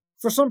attack them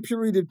for some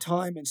period of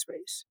time and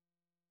space.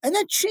 And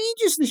that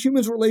changes the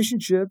human's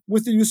relationship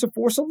with the use of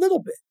force a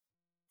little bit.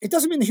 It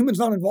doesn't mean the human's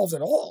not involved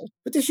at all,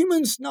 but the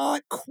human's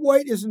not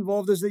quite as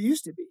involved as they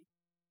used to be.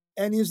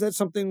 And is that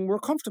something we're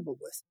comfortable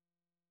with?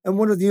 And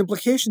what are the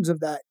implications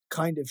of that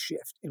kind of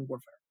shift in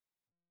warfare?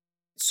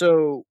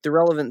 So the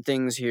relevant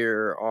things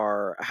here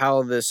are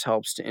how this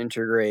helps to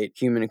integrate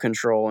human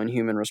control and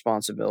human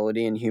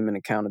responsibility and human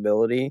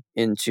accountability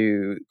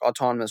into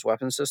autonomous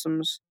weapon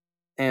systems.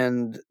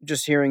 And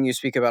just hearing you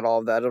speak about all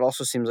of that, it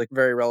also seems like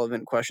very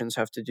relevant questions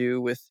have to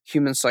do with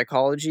human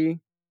psychology,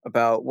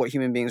 about what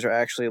human beings are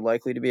actually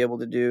likely to be able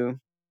to do.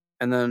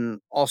 And then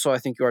also, I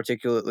think you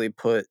articulately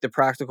put the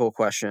practical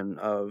question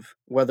of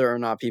whether or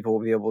not people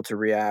will be able to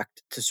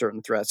react to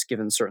certain threats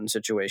given certain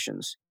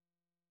situations.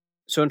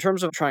 So, in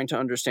terms of trying to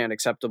understand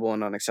acceptable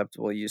and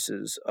unacceptable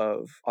uses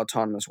of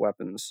autonomous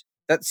weapons,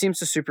 that seems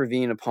to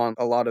supervene upon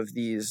a lot of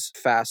these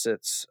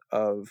facets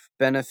of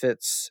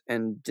benefits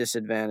and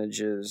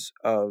disadvantages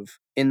of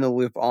in the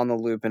loop, on the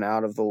loop, and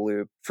out of the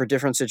loop for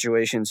different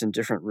situations and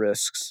different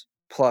risks,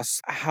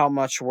 plus how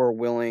much we're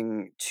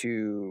willing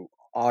to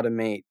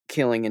automate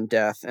killing and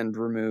death and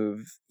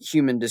remove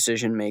human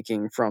decision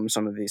making from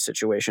some of these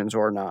situations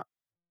or not.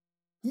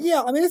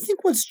 Yeah, I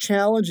think what's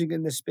challenging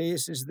in this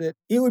space is that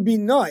it would be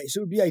nice, it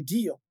would be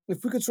ideal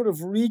if we could sort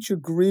of reach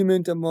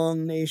agreement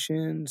among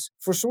nations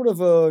for sort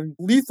of a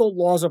lethal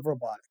laws of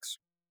robotics.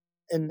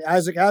 And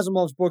Isaac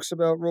Asimov's books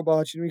about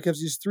robots, he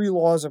gives these 3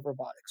 laws of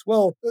robotics.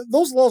 Well,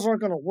 those laws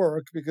aren't going to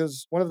work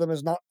because one of them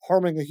is not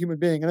harming a human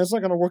being, and it's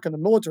not going to work in the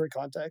military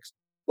context.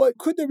 But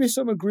could there be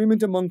some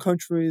agreement among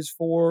countries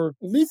for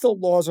lethal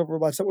laws of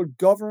robots that would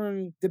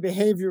govern the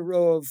behavior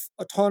of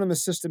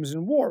autonomous systems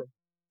in war?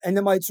 And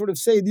they might sort of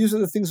say these are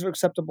the things that are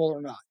acceptable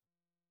or not.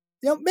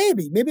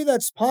 Maybe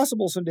that's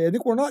possible someday. I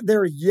think we're not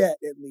there yet,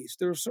 at least.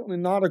 There's certainly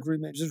not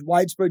agreement. There's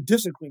widespread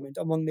disagreement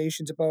among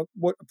nations about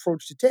what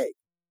approach to take.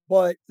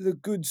 But the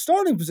good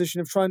starting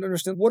position of trying to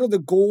understand what are the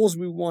goals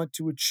we want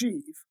to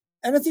achieve.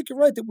 And I think you're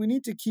right that we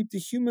need to keep the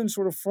human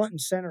sort of front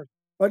and center.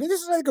 But I think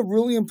this is like a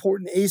really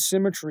important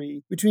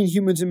asymmetry between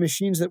humans and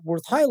machines that's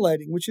worth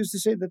highlighting, which is to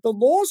say that the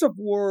laws of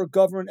war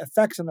govern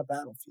effects on the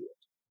battlefield.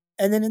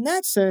 And then in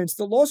that sense,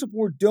 the laws of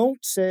war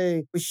don't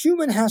say a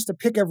human has to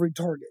pick every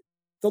target.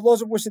 The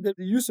laws of war say that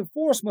the use of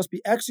force must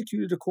be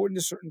executed according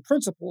to certain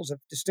principles of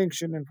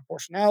distinction and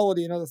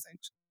proportionality and other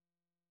things.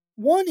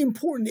 One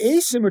important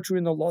asymmetry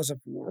in the laws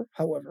of war,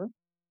 however,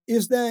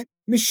 is that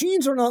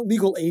machines are not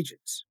legal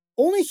agents.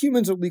 Only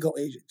humans are legal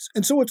agents.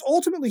 And so it's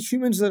ultimately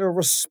humans that are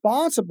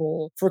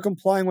responsible for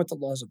complying with the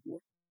laws of war.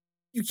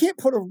 You can't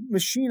put a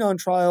machine on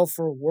trial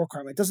for a war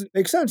crime. It doesn't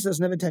make sense. It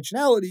doesn't have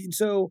intentionality. And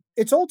so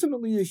it's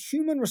ultimately a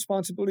human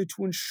responsibility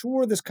to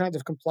ensure this kind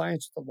of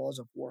compliance with the laws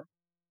of war.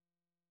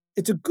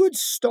 It's a good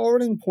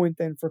starting point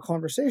then for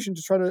conversation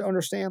to try to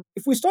understand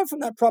if we start from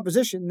that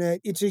proposition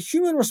that it's a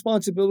human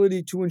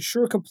responsibility to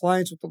ensure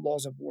compliance with the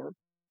laws of war,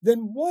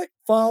 then what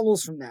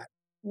follows from that?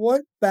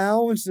 What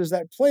balance does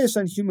that place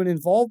on human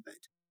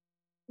involvement?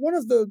 One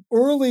of the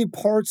early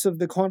parts of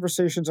the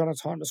conversations on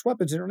autonomous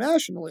weapons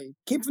internationally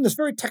came from this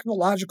very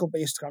technological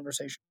based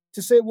conversation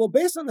to say, well,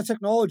 based on the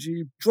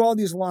technology, draw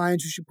these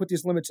lines, you should put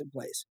these limits in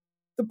place.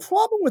 The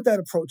problem with that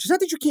approach is not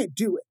that you can't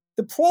do it.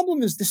 The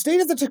problem is the state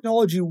of the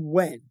technology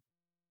when?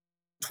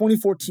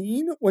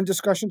 2014, when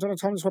discussions on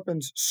autonomous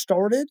weapons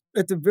started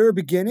at the very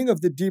beginning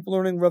of the deep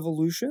learning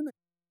revolution.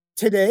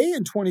 Today,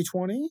 in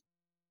 2020,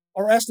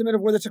 our estimate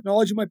of where the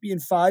technology might be in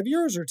 5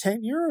 years or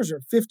 10 years or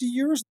 50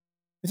 years,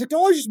 the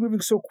technology is moving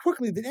so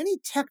quickly that any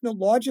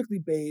technologically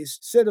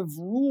based set of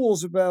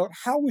rules about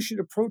how we should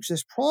approach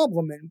this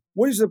problem and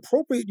what is the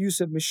appropriate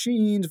use of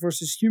machines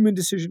versus human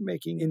decision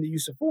making in the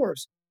use of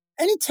force,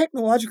 any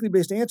technologically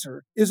based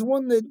answer is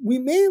one that we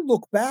may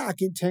look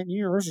back in 10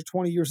 years or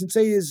 20 years and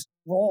say is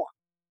wrong.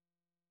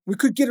 We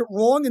could get it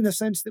wrong in the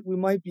sense that we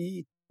might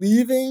be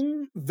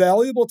leaving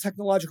valuable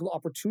technological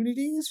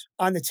opportunities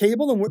on the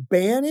table, and we're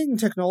banning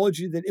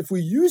technology that, if we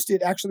used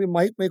it, actually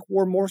might make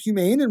war more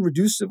humane and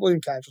reduce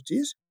civilian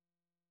casualties.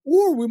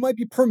 Or we might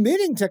be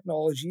permitting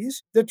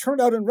technologies that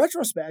turned out in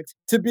retrospect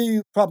to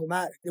be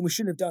problematic, and we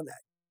shouldn't have done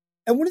that.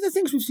 And one of the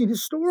things we've seen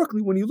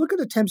historically when you look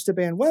at attempts to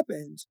ban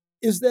weapons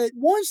is that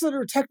ones that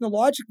are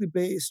technologically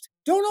based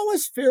don't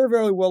always fare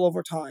very well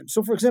over time.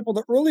 So, for example,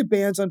 the early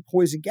bans on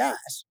poison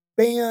gas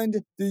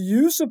banned the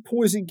use of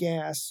poison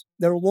gas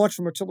that were launched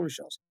from artillery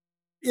shells.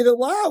 It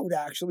allowed,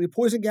 actually,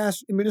 poison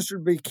gas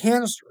administered by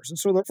canisters. And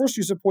so the first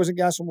use of poison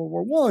gas in World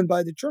War I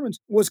by the Germans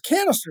was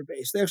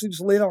canister-based. They actually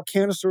just laid out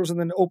canisters and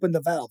then opened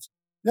the valves.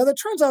 Now, that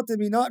turns out to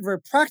be not a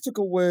very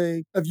practical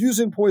way of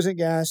using poison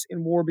gas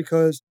in war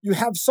because you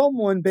have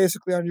someone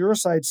basically on your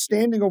side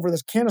standing over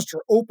this canister,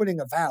 opening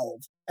a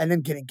valve, and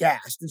then getting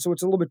gassed. And so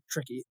it's a little bit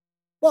tricky,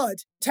 but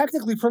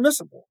technically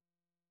permissible.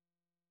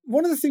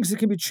 One of the things that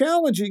can be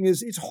challenging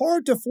is it's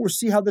hard to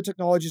foresee how the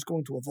technology is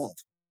going to evolve.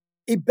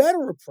 A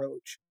better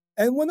approach,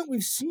 and one that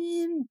we've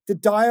seen the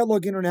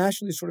dialogue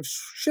internationally sort of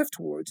shift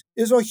towards,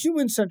 is a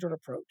human-centered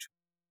approach.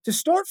 to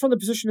start from the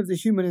position of the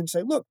human and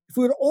say, look, if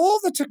we had all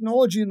the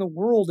technology in the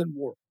world in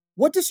war,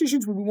 what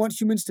decisions would we want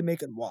humans to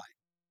make and why?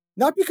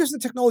 Not because the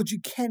technology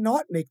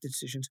cannot make the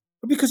decisions,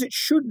 but because it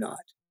should not.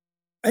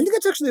 I think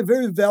that's actually a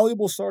very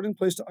valuable starting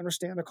place to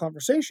understand a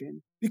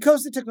conversation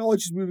because the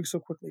technology is moving so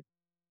quickly.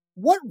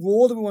 What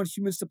role do we want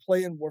humans to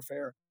play in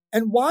warfare?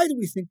 And why do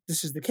we think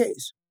this is the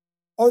case?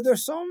 Are there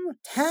some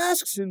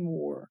tasks in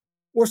war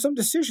or some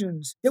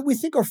decisions that we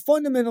think are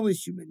fundamentally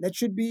human, that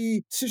should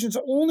be decisions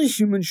only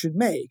humans should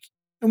make,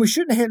 and we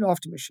shouldn't hand off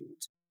to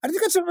machines? I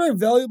think that's a very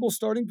valuable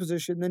starting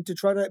position then to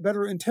try to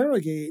better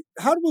interrogate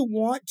how do we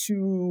want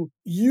to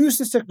use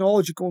this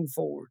technology going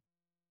forward?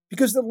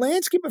 Because the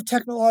landscape of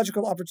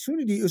technological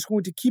opportunity is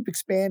going to keep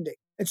expanding.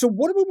 And so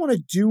what do we want to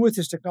do with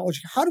this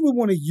technology? How do we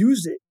want to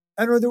use it?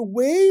 And are there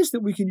ways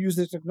that we can use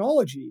this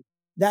technology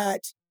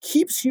that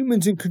keeps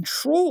humans in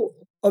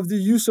control of the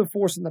use of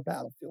force in the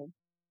battlefield,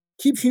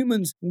 keep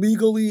humans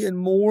legally and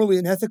morally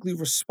and ethically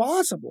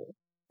responsible,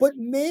 but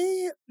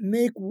may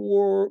make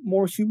war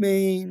more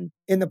humane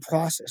in the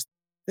process,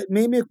 that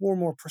may make war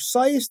more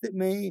precise, that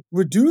may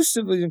reduce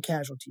civilian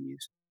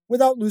casualties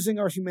without losing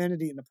our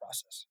humanity in the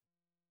process?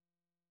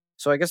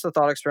 So I guess the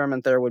thought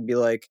experiment there would be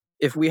like,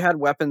 if we had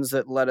weapons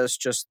that let us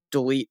just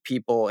delete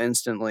people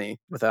instantly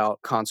without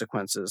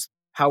consequences,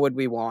 how would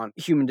we want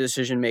human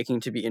decision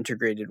making to be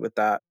integrated with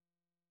that?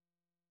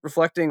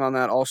 Reflecting on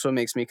that also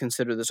makes me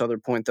consider this other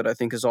point that I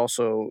think is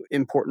also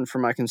important for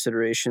my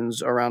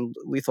considerations around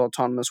lethal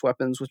autonomous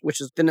weapons, which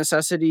is the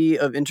necessity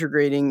of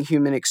integrating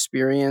human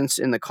experience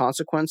in the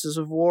consequences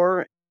of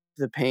war,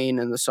 the pain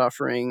and the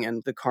suffering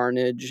and the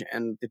carnage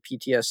and the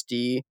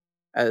PTSD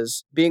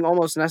as being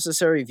almost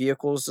necessary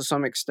vehicles to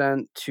some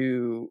extent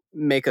to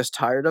make us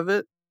tired of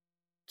it,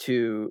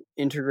 to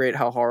integrate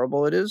how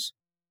horrible it is.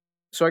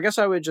 So I guess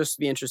I would just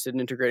be interested in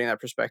integrating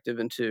that perspective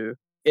into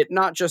it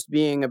not just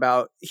being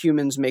about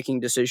humans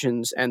making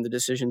decisions and the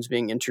decisions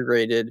being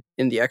integrated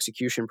in the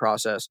execution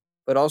process,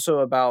 but also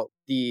about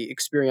the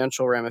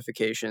experiential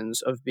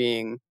ramifications of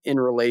being in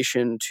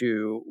relation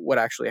to what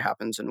actually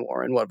happens in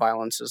war and what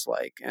violence is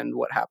like and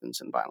what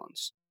happens in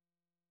violence.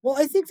 Well,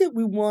 I think that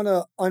we want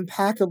to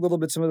unpack a little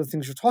bit some of the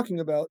things you're talking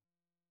about.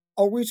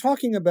 Are we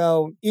talking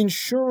about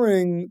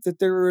ensuring that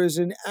there is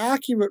an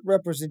accurate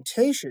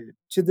representation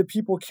to the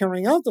people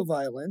carrying out the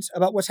violence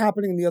about what's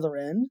happening in the other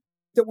end?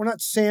 That we're not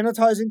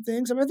sanitizing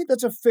things? I mean, I think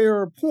that's a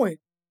fair point.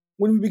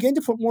 When we begin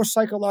to put more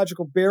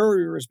psychological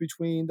barriers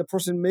between the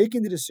person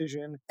making the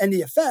decision and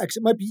the effects,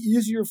 it might be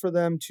easier for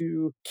them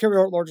to carry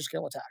out larger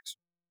scale attacks.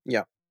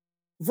 Yeah.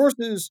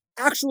 Versus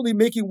actually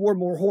making war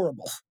more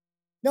horrible.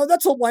 Now,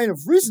 that's a line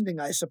of reasoning,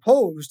 I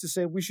suppose, to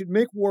say we should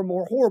make war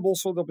more horrible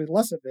so there'll be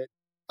less of it.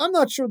 I'm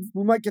not sure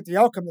we might get the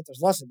outcome that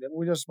there's less of it.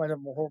 We just might have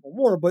a more horrible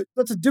war, but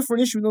that's a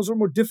different issue, and those are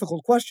more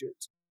difficult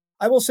questions.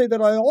 I will say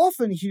that I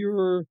often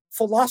hear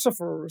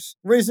philosophers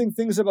raising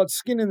things about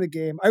skin in the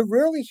game. I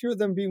rarely hear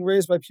them being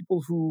raised by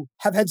people who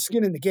have had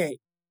skin in the game,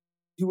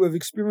 who have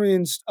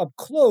experienced up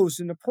close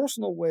in a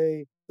personal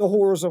way the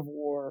horrors of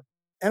war.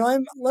 And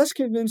I'm less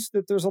convinced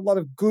that there's a lot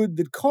of good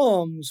that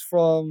comes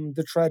from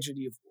the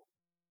tragedy of war.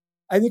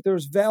 I think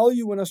there's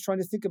value in us trying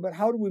to think about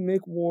how do we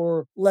make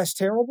war less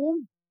terrible?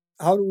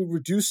 How do we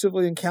reduce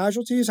civilian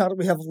casualties? How do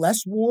we have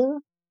less war?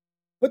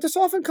 But this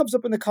often comes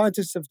up in the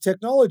context of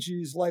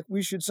technologies, like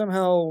we should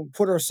somehow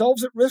put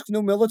ourselves at risk.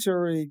 No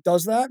military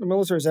does that. No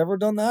military has ever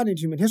done that in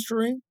human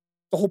history.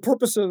 The whole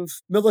purpose of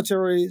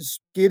militaries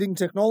gating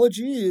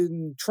technology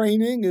and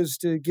training is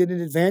to get an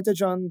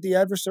advantage on the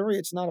adversary.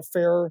 It's not a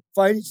fair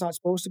fight. It's not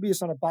supposed to be.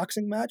 It's not a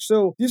boxing match.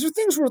 So these are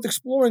things worth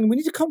exploring. We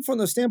need to come from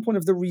the standpoint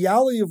of the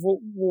reality of what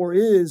war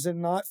is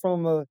and not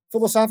from a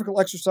philosophical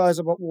exercise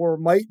of what war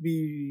might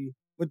be,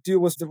 but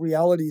deal with the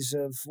realities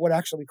of what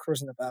actually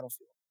occurs in the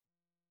battlefield.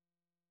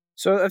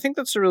 So I think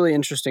that's a really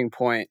interesting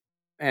point.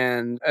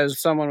 And as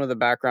someone with a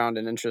background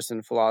and interest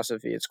in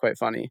philosophy, it's quite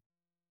funny.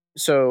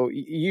 So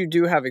you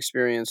do have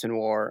experience in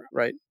war,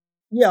 right?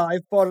 Yeah, I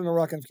fought in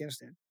Iraq and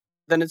Afghanistan.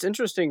 Then it's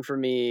interesting for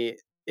me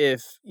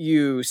if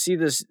you see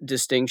this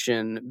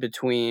distinction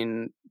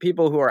between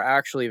people who are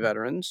actually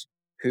veterans,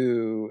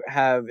 who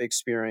have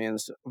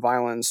experienced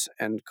violence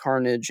and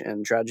carnage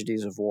and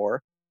tragedies of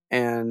war.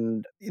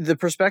 And the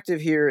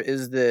perspective here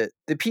is that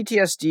the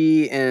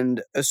PTSD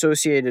and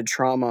associated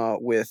trauma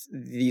with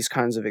these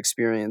kinds of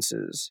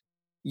experiences,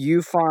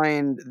 you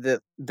find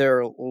that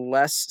they're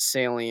less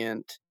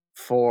salient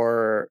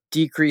for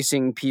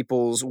decreasing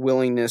people's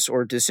willingness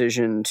or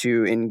decision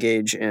to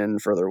engage in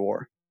further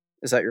war.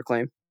 Is that your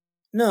claim?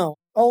 No,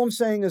 all I'm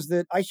saying is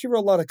that I hear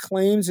a lot of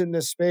claims in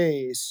this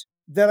space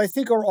that I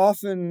think are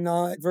often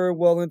not very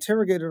well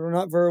interrogated or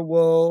not very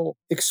well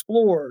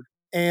explored.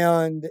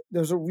 And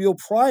there's a real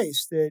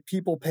price that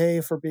people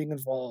pay for being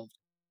involved.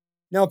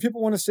 Now,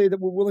 people want to say that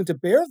we're willing to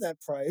bear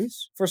that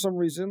price for some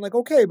reason. Like,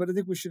 okay, but I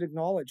think we should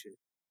acknowledge it.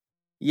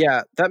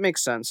 Yeah, that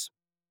makes sense.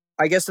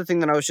 I guess the thing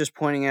that I was just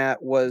pointing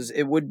at was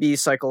it would be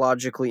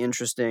psychologically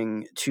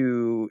interesting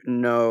to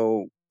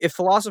know if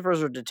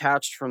philosophers are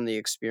detached from the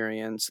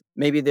experience,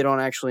 maybe they don't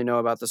actually know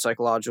about the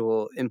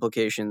psychological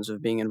implications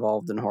of being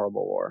involved in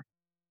horrible war.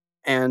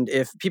 And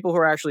if people who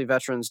are actually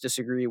veterans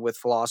disagree with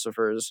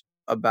philosophers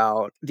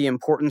about the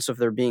importance of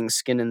there being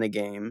skin in the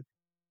game,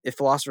 if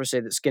philosophers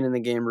say that skin in the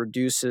game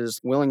reduces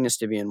willingness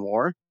to be in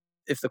war,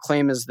 if the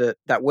claim is that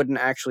that wouldn't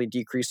actually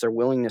decrease their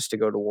willingness to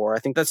go to war, I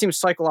think that seems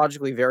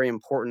psychologically very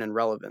important and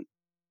relevant,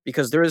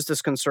 because there is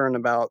this concern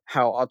about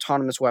how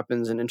autonomous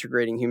weapons and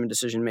integrating human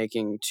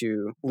decision-making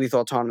to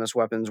lethal autonomous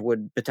weapons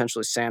would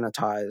potentially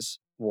sanitize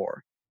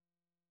war.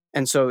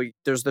 And so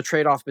there's the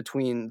trade-off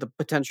between the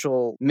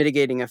potential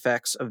mitigating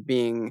effects of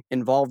being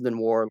involved in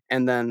war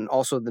and then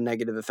also the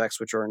negative effects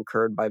which are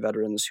incurred by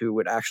veterans who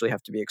would actually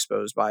have to be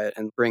exposed by it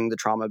and bring the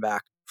trauma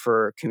back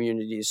for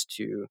communities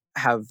to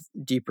have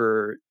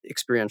deeper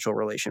experiential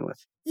relation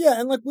with. Yeah,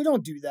 and we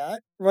don't do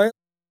that, right?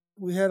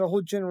 We had a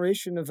whole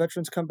generation of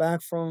veterans come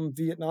back from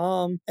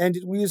Vietnam, and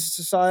did we as a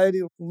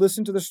society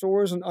listen to the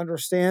stories and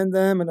understand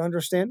them and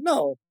understand?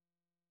 No.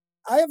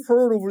 I have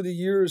heard over the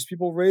years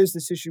people raise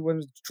this issue when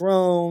it's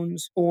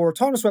drones or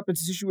autonomous weapons,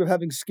 this issue of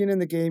having skin in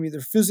the game, either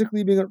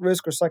physically being at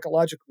risk or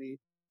psychologically.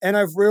 And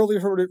I've rarely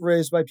heard it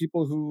raised by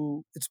people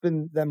who it's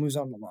been them who's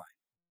on the line.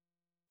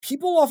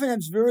 People often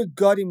have very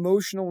gut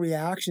emotional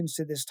reactions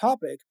to this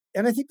topic.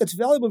 And I think that's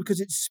valuable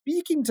because it's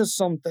speaking to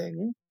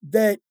something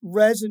that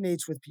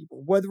resonates with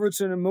people, whether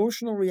it's an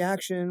emotional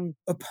reaction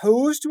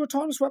opposed to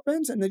autonomous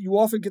weapons, and that you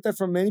often get that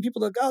from many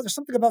people that, oh, there's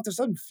something about this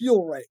that doesn't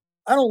feel right.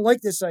 I don't like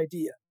this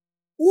idea.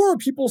 Or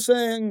people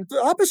saying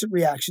the opposite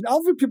reaction.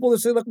 I'll hear people that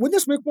say, wouldn't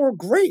this make war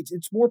great?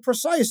 It's more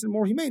precise and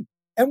more humane.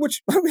 And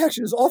which my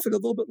reaction is often a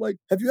little bit like,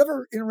 have you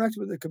ever interacted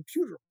with a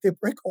computer? They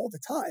break all the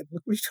time.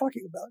 What are you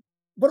talking about?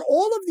 But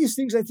all of these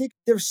things, I think,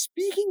 they're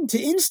speaking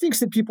to instincts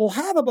that people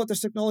have about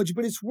this technology,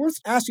 but it's worth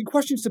asking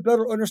questions to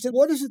better understand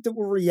what is it that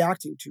we're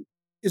reacting to?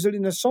 Is it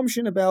an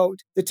assumption about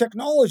the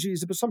technology?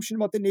 Is it an assumption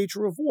about the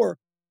nature of war?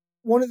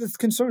 One of the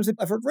concerns that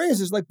I've heard raised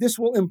is this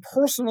will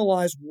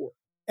impersonalize war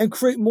and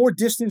create more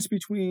distance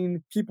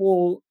between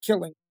people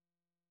killing.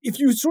 If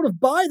you sort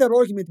of buy that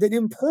argument that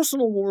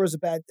impersonal war is a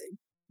bad thing,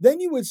 then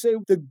you would say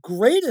the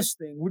greatest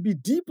thing would be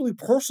deeply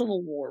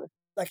personal war,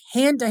 like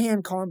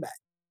hand-to-hand combat.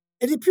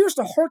 It appears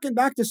to harken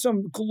back to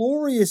some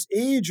glorious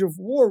age of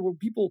war where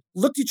people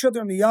looked each other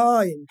in the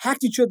eye and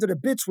hacked each other to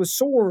bits with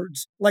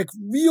swords like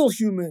real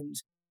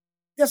humans.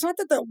 That's not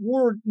that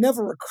war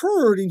never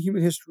occurred in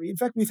human history. In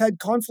fact, we've had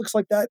conflicts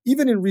like that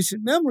even in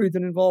recent memory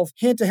that involve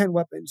hand-to-hand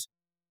weapons.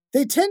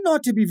 They tend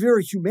not to be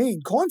very humane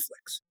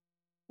conflicts.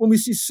 When we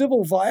see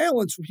civil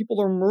violence, where people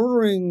are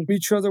murdering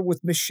each other with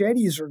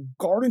machetes or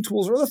garden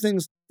tools or other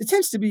things, it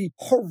tends to be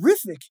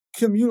horrific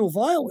communal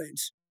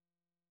violence,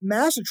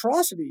 mass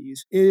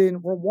atrocities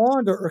in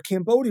Rwanda or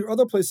Cambodia or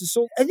other places.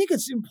 So I think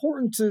it's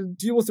important to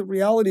deal with the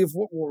reality of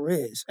what war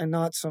is and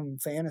not some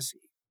fantasy.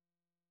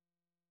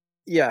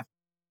 Yeah.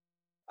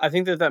 I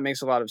think that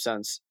makes a lot of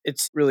sense.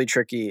 It's really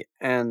tricky,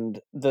 and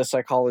the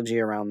psychology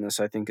around this,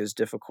 I think, is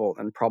difficult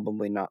and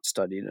probably not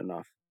studied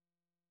enough.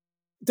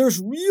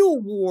 There's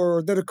real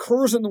war that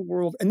occurs in the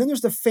world, and then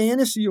there's the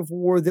fantasy of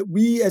war that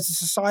we as a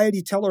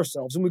society tell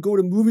ourselves. And we go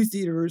to movie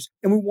theaters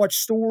and we watch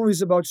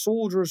stories about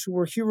soldiers who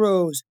are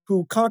heroes,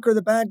 who conquer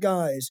the bad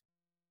guys.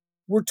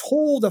 We're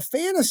told a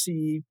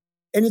fantasy,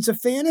 and it's a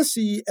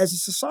fantasy as a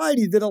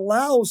society that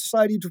allows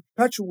society to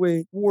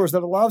perpetuate wars,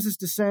 that allows us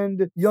to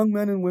send young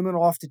men and women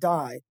off to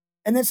die.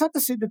 And that's not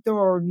to say that there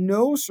are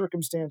no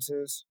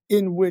circumstances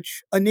in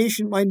which a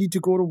nation might need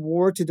to go to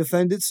war to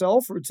defend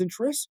itself or its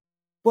interests.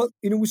 But,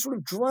 we sort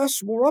of dress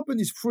more up in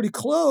these pretty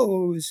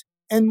clothes,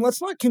 and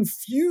let's not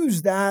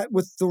confuse that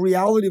with the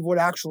reality of what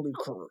actually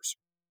occurs.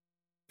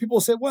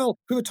 People say, well,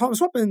 if we have autonomous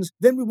weapons,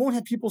 then we won't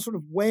have people sort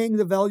of weighing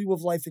the value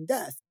of life and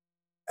death.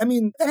 I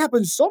mean, that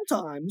happens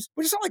sometimes,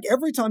 but it's not like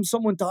every time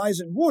someone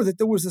dies in war that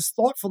there was this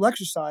thoughtful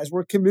exercise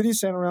where committees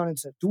sat around and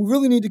said, do we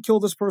really need to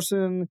kill this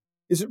person?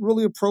 Is it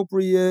really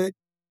appropriate?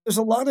 There's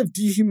a lot of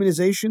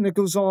dehumanization that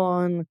goes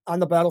on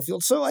the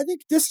battlefield. So I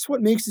think this is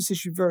what makes this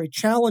issue very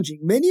challenging.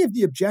 Many of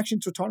the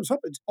objections to autonomous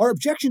weapons are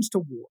objections to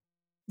war.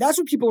 That's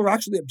what people are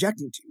actually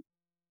objecting to.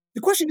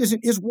 The question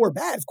isn't, is war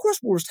bad? Of course,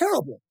 war is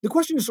terrible. The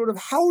question is sort of,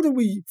 how do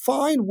we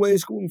find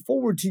ways going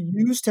forward to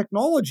use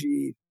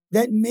technology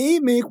that may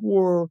make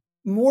war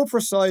more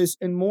precise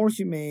and more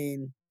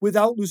humane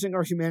without losing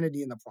our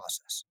humanity in the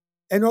process?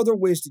 And are there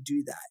ways to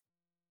do that?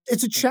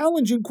 It's a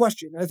challenging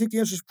question. I think the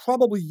answer is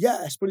probably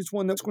yes, but it's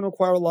one that's going to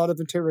require a lot of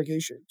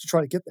interrogation to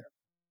try to get there.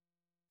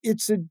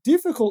 It's a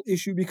difficult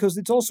issue because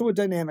it's also a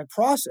dynamic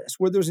process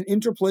where there's an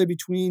interplay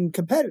between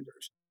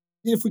competitors.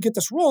 If we get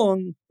this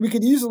wrong, we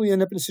could easily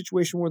end up in a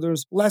situation where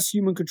there's less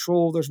human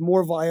control, there's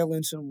more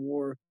violence in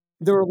war.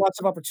 There are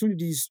lots of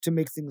opportunities to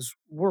make things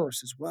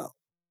worse as well.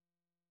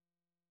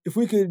 If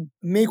we could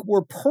make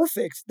war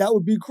perfect, that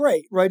would be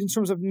great, right? In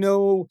terms of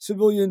no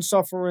civilian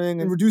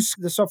suffering and reduce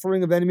the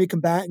suffering of enemy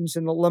combatants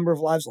and the number of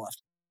lives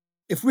left.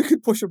 If we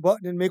could push a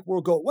button and make war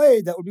go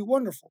away, that would be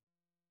wonderful.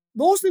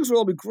 Those things would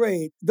all be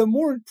great. The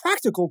more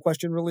practical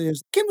question really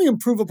is, can we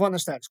improve upon the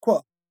status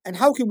quo? And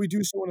how can we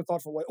do so in a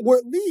thoughtful way? Or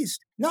at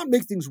least not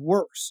make things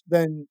worse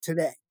than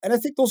today? And I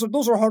think those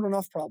are hard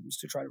enough problems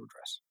to try to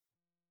address.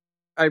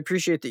 I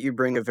appreciate that you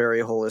bring a very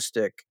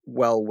holistic,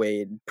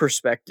 well-weighed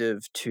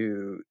perspective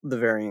to the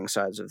varying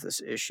sides of this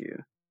issue.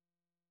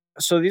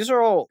 So these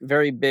are all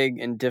very big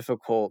and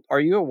difficult. Are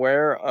you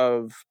aware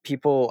of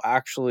people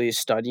actually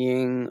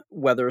studying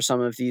whether some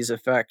of these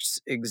effects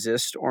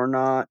exist or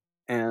not,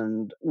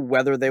 and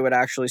whether they would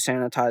actually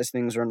sanitize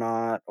things or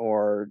not?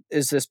 Or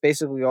is this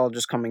basically all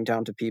just coming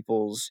down to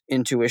people's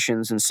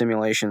intuitions and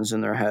simulations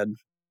in their head?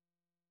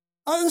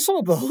 It's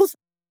all both.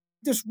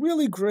 There's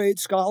really great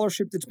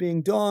scholarship that's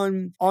being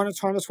done on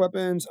autonomous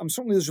weapons.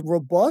 Certainly, there's a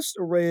robust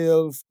array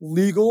of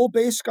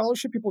legal-based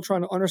scholarship, people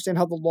trying to understand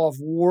how the law of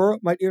war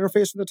might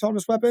interface with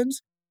autonomous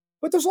weapons.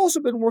 But there's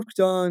also been work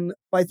done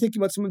by thinking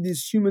about some of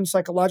these human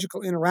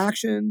psychological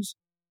interactions.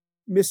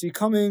 Missy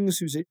Cummings,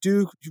 who's at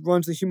Duke, who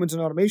runs the Humans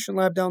and Automation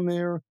Lab down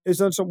there, has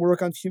done some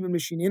work on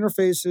human-machine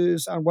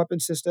interfaces, on weapon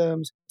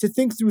systems, to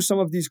think through some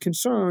of these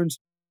concerns.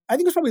 I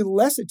think there's probably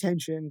less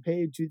attention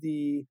paid to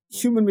the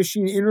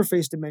human-machine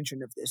interface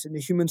dimension of this and the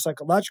human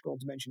psychological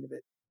dimension of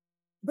it.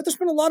 But there's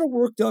been a lot of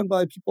work done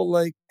by people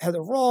like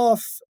Heather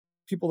Roth,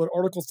 people at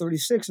Article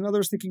 36, and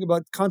others thinking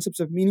about concepts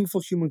of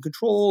meaningful human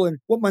control and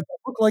what might that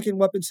look like in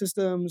weapon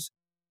systems.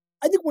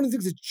 I think one of the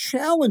things that's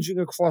challenging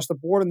across the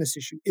board on this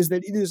issue is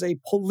that it is a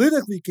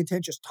politically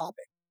contentious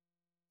topic.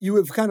 You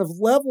have kind of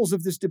levels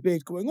of this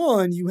debate going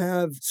on. You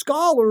have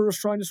scholars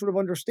trying to sort of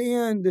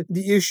understand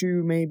the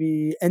issue,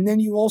 maybe, and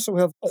then you also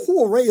have a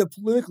whole array of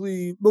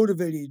politically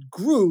motivated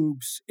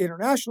groups,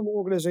 international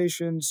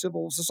organizations,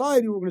 civil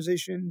society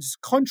organizations,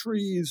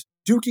 countries,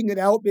 duking it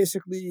out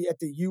basically at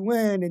the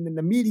UN and in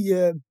the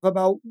media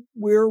about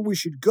where we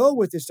should go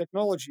with this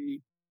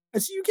technology.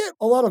 And so you get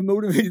a lot of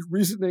motivated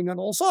reasoning on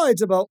all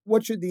sides about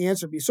what should the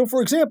answer be. So,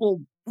 for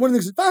example, one of the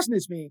things that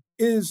fascinates me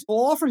is I'll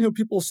often hear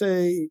people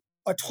say,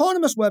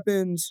 autonomous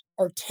weapons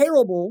are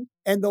terrible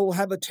and they'll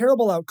have a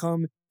terrible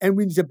outcome, and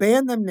we need to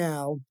ban them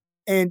now.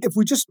 And if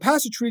we just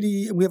pass a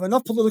treaty and we have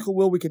enough political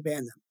will, we can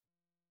ban them.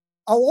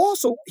 I'll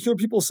also hear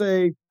people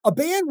say a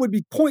ban would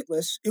be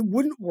pointless, it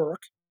wouldn't work,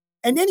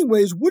 and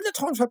anyways, wouldn't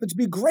autonomous weapons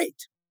be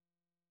great?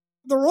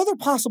 There are other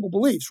possible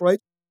beliefs,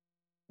 right?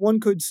 One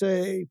could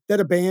say that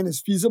a ban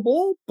is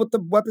feasible, but the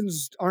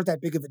weapons aren't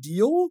that big of a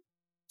deal.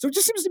 So it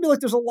just seems to me like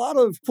there's a lot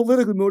of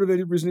politically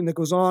motivated reasoning that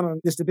goes on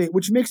this debate,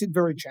 which makes it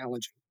very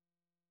challenging.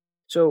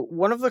 So,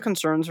 one of the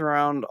concerns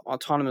around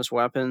autonomous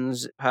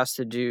weapons has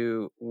to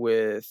do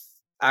with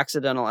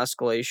accidental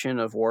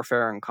escalation of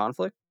warfare and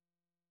conflict.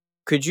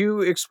 Could you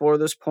explore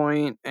this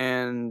point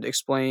and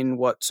explain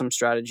what some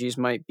strategies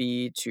might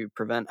be to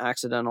prevent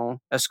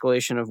accidental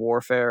escalation of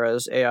warfare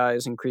as AI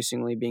is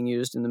increasingly being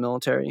used in the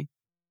military?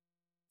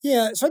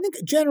 Yeah, so I think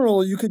in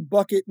general, you could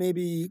bucket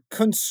maybe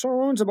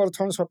concerns about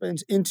autonomous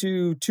weapons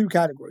into two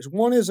categories.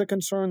 One is a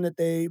concern that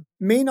they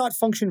may not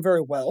function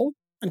very well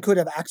and could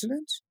have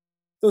accidents.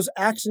 Those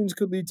accidents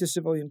could lead to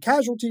civilian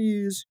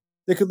casualties.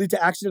 They could lead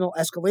to accidental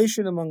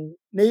escalation among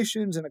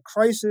nations in a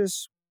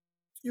crisis.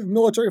 You have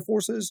military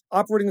forces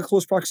operating in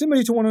close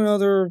proximity to one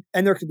another,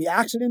 and there could be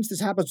accidents. This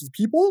happens with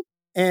people.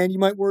 And you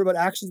might worry about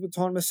accidents with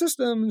autonomous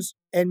systems,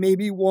 and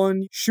maybe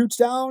one shoots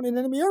down an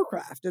enemy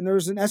aircraft, and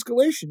there's an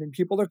escalation, and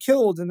people are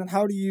killed. And then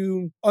how do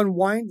you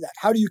unwind that?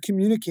 How do you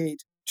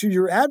communicate to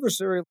your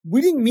adversary?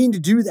 We didn't mean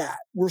to do that.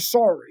 We're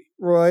sorry,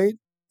 right?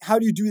 How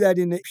do you do that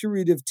in a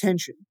period of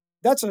tension?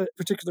 That's a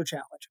particular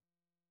challenge.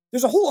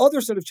 There's a whole other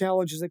set of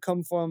challenges that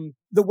come from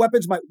the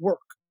weapons might work.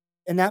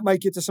 And that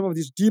might get to some of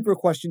these deeper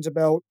questions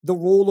about the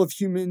role of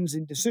humans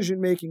in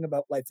decision making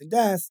about life and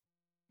death.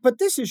 But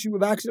this issue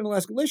of accidental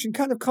escalation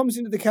kind of comes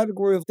into the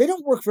category of they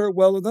don't work very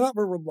well or they're not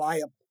very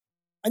reliable.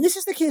 And this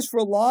is the case for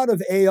a lot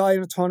of AI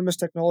and autonomous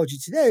technology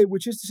today,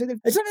 which is to say that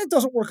it's not that it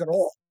doesn't work at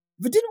all.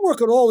 If it didn't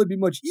work at all, it'd be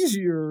much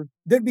easier.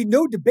 There'd be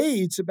no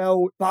debates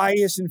about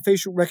bias in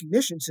facial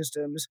recognition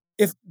systems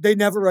if they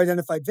never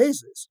identified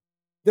faces.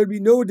 There'd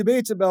be no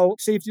debates about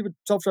safety with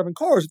self-driving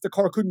cars if the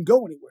car couldn't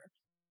go anywhere.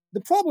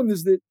 The problem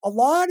is that a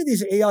lot of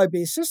these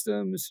AI-based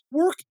systems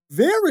work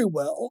very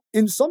well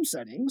in some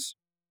settings,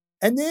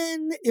 and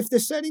then if the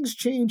settings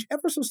change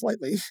ever so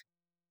slightly,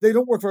 they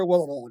don't work very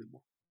well at all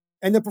anymore.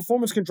 And the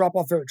performance can drop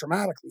off very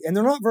dramatically, and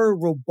they're not very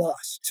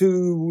robust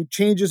to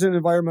changes in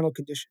environmental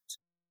conditions.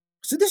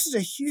 So this is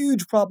a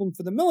huge problem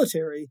for the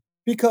military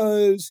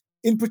because,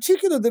 in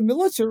particular, the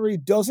military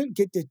doesn't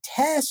get to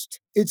test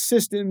its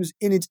systems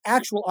in its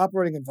actual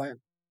operating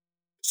environment.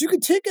 So you can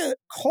take a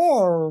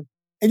car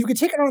and you can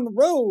take it on the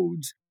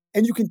roads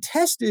and you can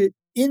test it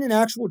in an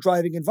actual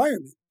driving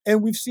environment.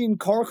 And we've seen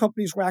car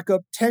companies rack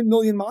up 10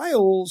 million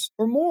miles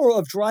or more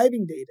of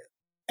driving data.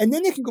 And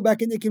then they can go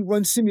back and they can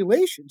run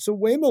simulations. So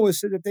Waymo has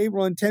said that they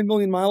run 10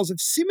 million miles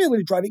of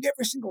simulated driving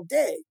every single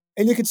day.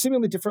 And they can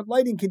simulate different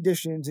lighting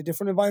conditions and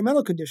different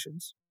environmental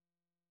conditions.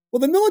 Well,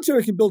 the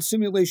military can build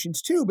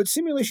simulations too, but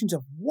simulations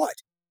of what?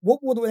 What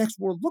will the next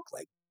war look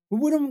like?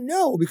 Well, we don't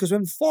know because we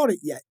haven't fought it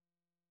yet.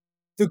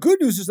 The good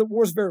news is that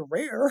war is very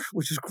rare,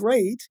 which is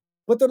great.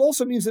 But that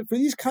also means that for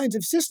these kinds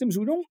of systems,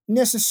 we don't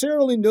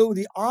necessarily know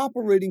the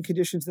operating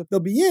conditions that they'll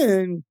be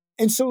in.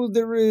 And so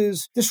there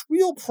is this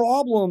real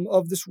problem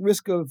of this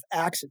risk of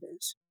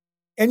accidents.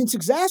 And it's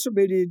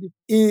exacerbated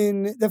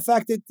in the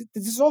fact that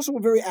this is also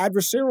a very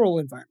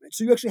adversarial environment.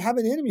 So you actually have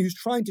an enemy who's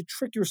trying to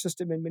trick your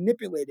system and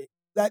manipulate it.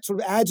 That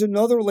sort of adds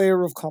another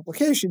layer of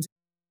complications.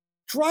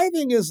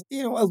 Driving is,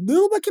 a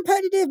little bit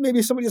competitive.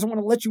 Maybe somebody doesn't want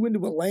to let you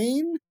into a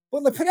lane,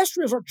 but the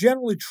pedestrians are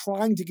generally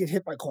trying to get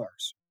hit by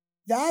cars.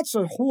 That's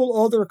a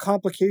whole other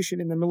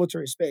complication in the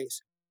military space.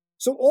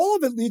 So all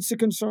of it leads to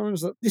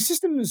concerns that the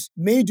systems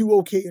may do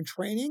okay in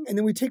training, and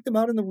then we take them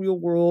out in the real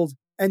world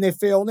and they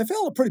fail in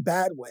a pretty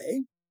bad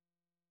way.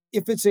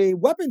 If it's a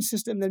weapon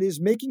system that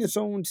is making its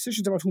own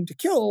decisions about whom to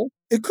kill,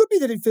 it could be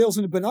that it fails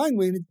in a benign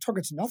way and it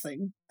targets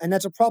nothing, and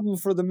that's a problem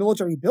for the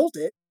military who built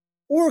it,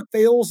 or it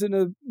fails in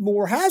a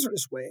more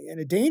hazardous way, in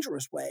a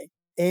dangerous way,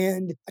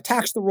 and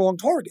attacks the wrong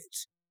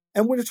targets.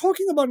 And when you're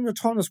talking about an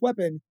autonomous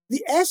weapon,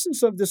 the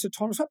essence of this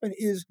autonomous weapon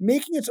is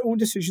making its own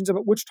decisions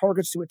about which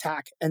targets to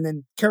attack and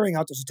then carrying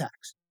out those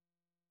attacks.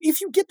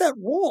 If you get that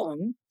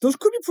wrong, those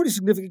could be pretty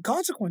significant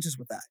consequences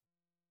with that.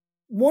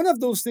 One of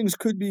those things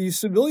could be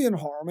civilian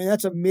harm, and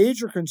that's a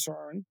major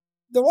concern.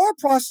 There are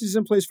processes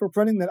in place for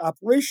preventing that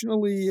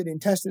operationally and in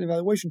test and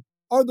evaluation.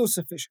 Are those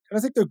sufficient? And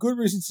I think there are good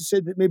reasons to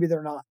say that maybe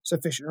they're not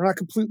sufficient or not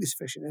completely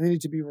sufficient, and they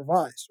need to be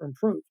revised or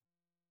improved.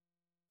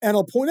 And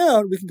I'll point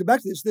out, we can go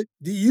back to this, that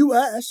the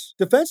U.S.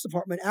 Defense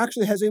Department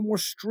actually has a more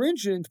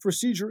stringent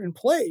procedure in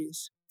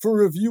place for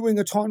reviewing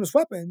autonomous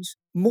weapons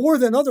more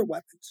than other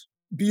weapons,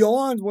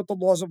 beyond what the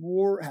laws of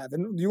war have.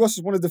 And the U.S.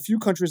 is one of the few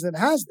countries that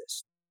has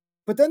this.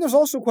 But then there's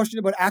also a question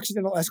about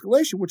accidental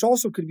escalation, which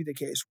also could be the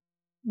case.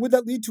 Would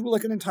that lead to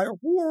an entire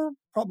war?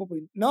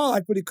 Probably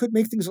not, but it could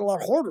make things a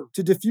lot harder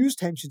to diffuse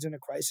tensions in a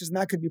crisis, and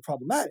that could be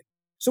problematic.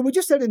 So we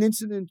just had an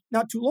incident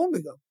not too long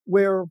ago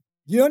where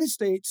the United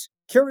States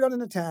carried out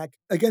an attack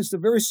against a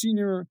very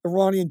senior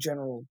Iranian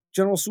general,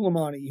 General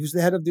Soleimani, who's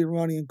the head of the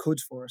Iranian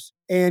Quds Force,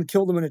 and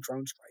killed him in a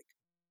drone strike.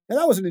 Now,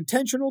 that was an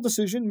intentional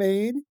decision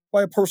made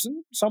by a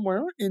person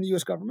somewhere in the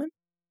U.S. government.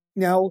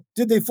 Now,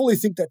 did they fully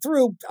think that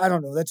through? I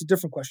don't know. That's a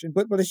different question.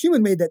 But a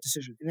human made that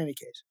decision in any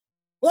case.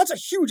 Well, that's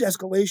a huge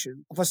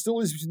escalation of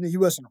hostilities between the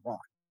U.S. and Iran.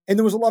 And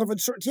there was a lot of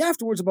uncertainty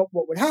afterwards about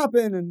what would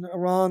happen. And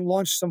Iran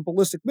launched some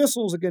ballistic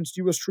missiles against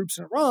U.S. troops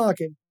in Iraq.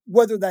 And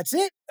whether that's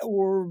it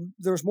or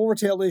there's more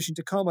retaliation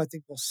to come, I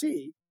think we'll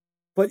see.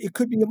 But it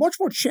could be a much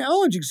more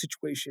challenging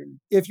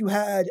situation if you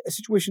had a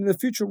situation in the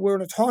future where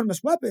an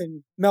autonomous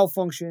weapon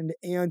malfunctioned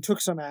and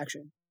took some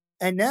action.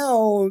 And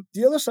now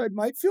the other side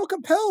might feel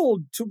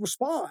compelled to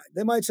respond.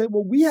 They might say,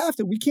 well,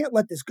 we can't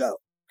let this go.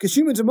 Because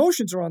humans'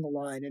 emotions are on the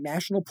line, and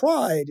national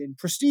pride and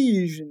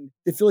prestige, and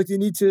they feel like they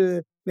need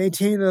to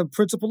maintain a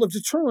principle of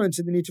deterrence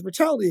and they need to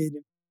retaliate.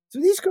 So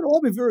these could all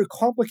be very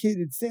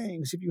complicated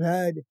things if you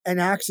had an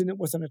accident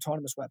with an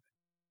autonomous weapon.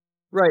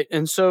 Right.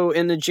 And so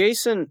an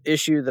adjacent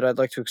issue that I'd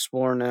like to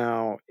explore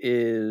now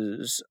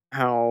is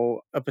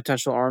how a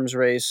potential arms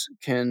race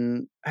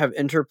can have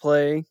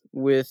interplay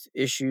with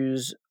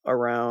issues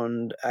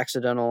around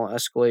accidental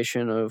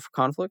escalation of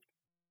conflict.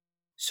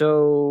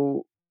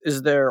 So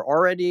is there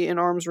already an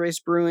arms race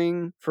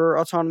brewing for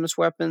autonomous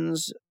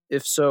weapons?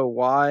 If so,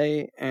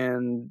 why?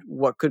 And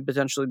what could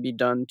potentially be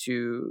done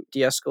to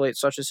de-escalate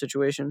such a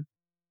situation?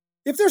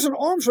 If there's an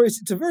arms race,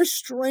 it's a very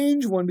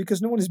strange one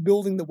because no one is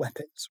building the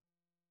weapons.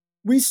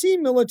 We see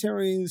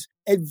militaries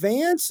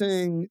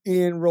advancing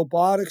in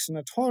robotics and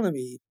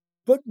autonomy,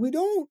 but we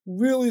don't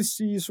really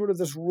see sort of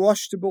this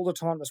rush to build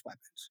autonomous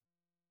weapons.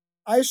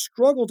 I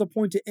struggle to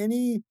point to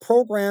any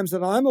programs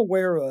that I'm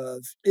aware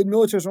of in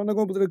militaries around the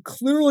globe that are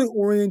clearly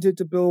oriented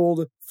to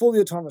build fully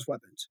autonomous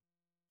weapons.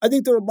 I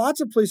think there are lots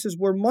of places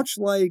where, much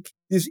like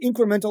these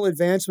incremental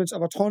advancements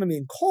of autonomy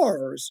in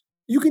cars,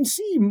 you can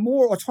see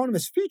more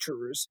autonomous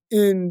features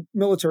in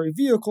military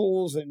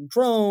vehicles and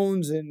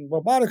drones and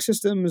robotic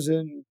systems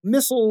and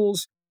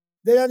missiles.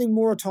 They're adding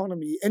more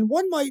autonomy. And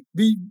one might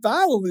be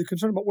validly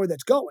concerned about where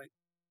that's going.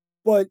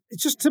 But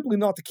it's just simply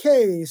not the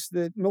case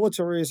that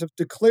militaries have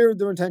declared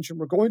their intention.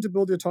 We're going to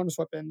build the autonomous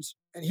weapons,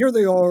 and here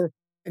they are,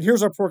 and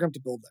here's our program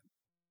to build them.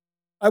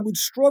 I would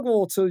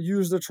struggle to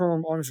use the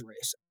term arms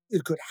race.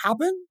 It could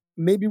happen.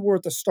 Maybe we're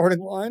at the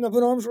starting line of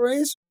an arms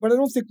race, but I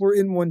don't think we're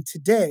in one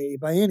today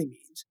by any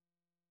means.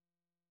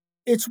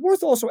 It's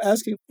worth also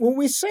asking, when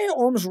we say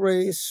arms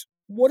race,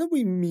 what do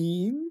we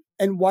mean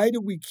and why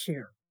do we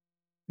care?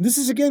 This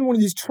is, again, one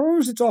of these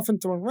terms that's often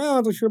thrown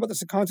around. We hear about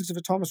this in the context of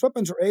autonomous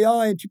weapons or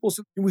AI, and people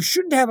say, we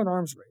shouldn't have an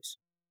arms race.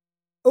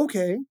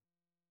 Okay,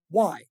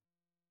 why?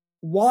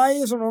 Why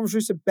is an arms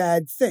race a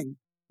bad thing?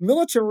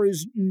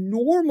 Militaries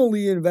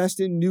normally invest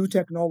in new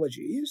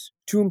technologies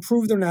to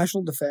improve their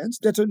national defense.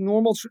 That's a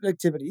normal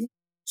activity.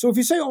 So if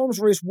you say arms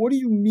race, what do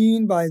you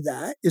mean by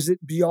that? Is it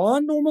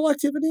beyond normal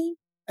activity?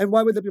 And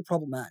why would that be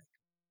problematic?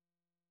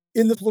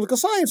 In the political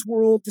science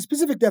world, the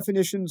specific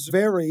definitions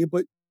vary,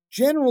 but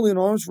generally an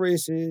arms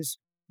race is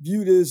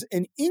viewed as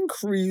an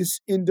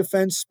increase in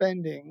defense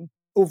spending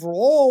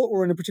overall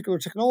or in a particular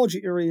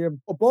technology area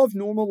above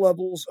normal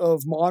levels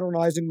of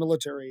modernizing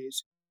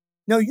militaries.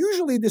 Now,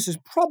 usually this is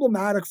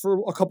problematic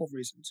for a couple of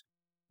reasons.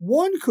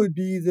 One could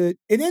be that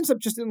it ends up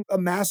just in a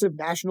massive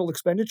national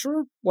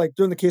expenditure, like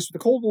during the case of the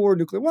Cold War,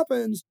 nuclear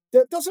weapons,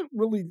 that doesn't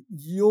really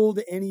yield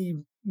any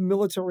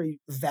military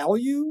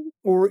value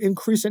or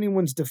increase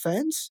anyone's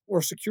defense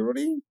or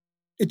security.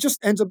 It just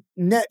ends up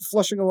net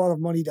flushing a lot of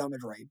money down the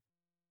drain.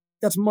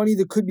 That's money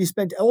that could be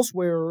spent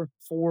elsewhere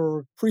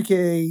for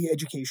pre-K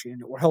education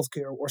or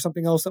healthcare or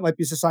something else that might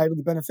be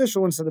societally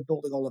beneficial instead of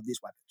building all of these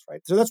weapons,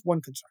 right? So that's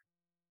one concern.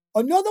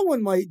 Another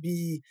one might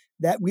be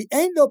that we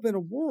end up in a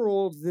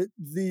world that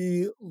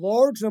the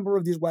large number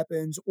of these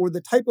weapons or the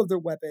type of their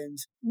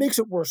weapons makes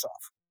it worse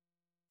off.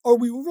 Are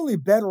we really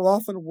better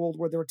off in a world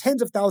where there are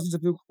tens of thousands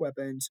of nuclear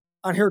weapons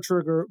on hair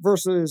trigger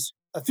versus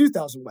a few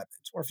thousand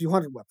weapons or a few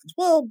hundred weapons?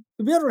 Well,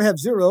 it'd be better to have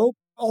zero.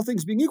 All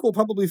things being equal,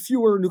 probably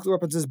fewer nuclear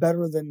weapons is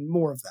better than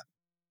more of them.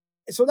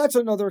 So that's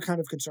another kind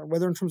of concern,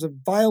 whether in terms of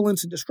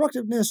violence and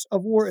destructiveness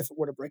of war, if it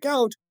were to break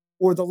out,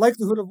 or the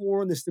likelihood of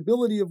war and the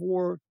stability of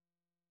war.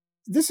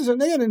 This is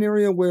again an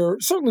area where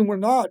certainly we're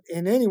not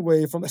in any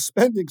way, from a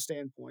spending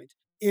standpoint,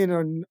 in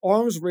an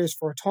arms race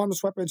for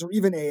autonomous weapons or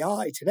even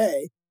AI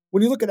today.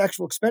 When you look at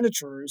actual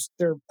expenditures,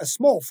 they're a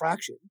small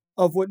fraction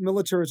of what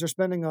militaries are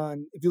spending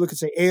on, if you look at,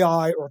 say,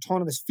 AI or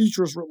autonomous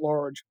features writ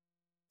large.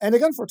 And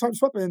again, for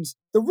autonomous weapons,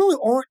 there really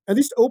aren't, at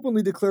least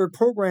openly declared,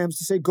 programs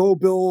to say, go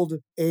build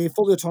a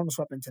fully autonomous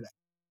weapon today.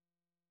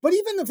 But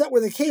even if that were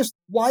the case,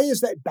 why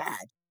is that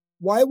bad?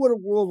 Why would a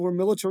world where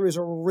militaries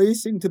are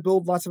racing to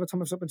build lots of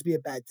autonomous weapons be a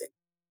bad thing?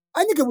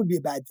 I think it would be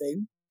a bad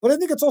thing, but I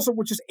think it's also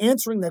worth just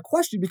answering that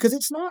question because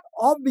it's not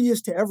obvious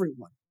to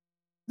everyone.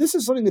 This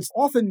is something that's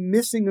often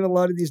missing in a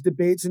lot of these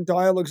debates and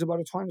dialogues about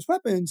autonomous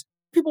weapons.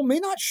 People may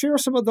not share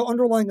some of the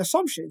underlying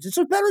assumptions. It's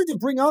better to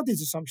bring out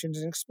these assumptions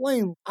and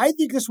explain, I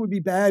think this would be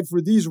bad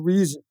for these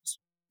reasons,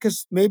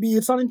 because maybe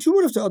it's not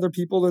intuitive to other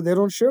people or they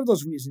don't share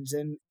those reasons,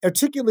 and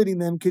articulating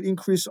them could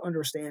increase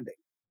understanding.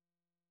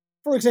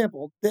 For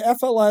example, the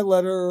FLI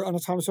letter on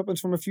autonomous weapons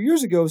from a few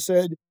years ago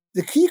said,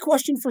 the key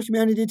question for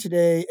humanity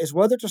today is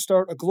whether to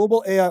start a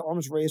global AI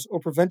arms race or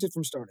prevent it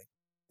from starting.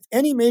 If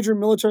any major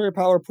military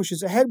power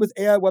pushes ahead with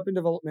AI weapon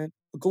development,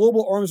 a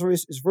global arms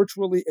race is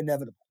virtually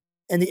inevitable.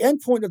 And the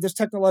end point of this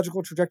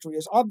technological trajectory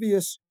is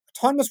obvious.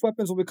 Autonomous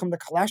weapons will become the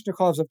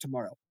Kalashnikovs of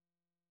tomorrow.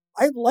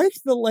 I like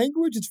the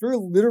language. It's very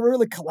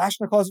literally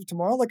Kalashnikovs of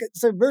tomorrow. Like,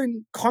 it's a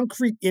very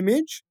concrete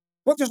image.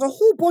 But there's a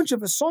whole bunch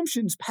of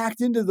assumptions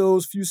packed into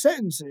those few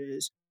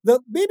sentences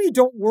that maybe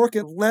don't work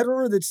in a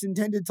letter that's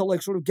intended to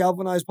sort of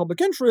galvanize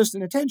public interest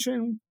and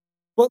attention,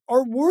 but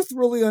are worth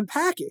really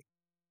unpacking.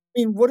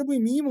 I mean, what do we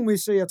mean when we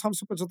say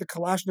autonomous weapons are the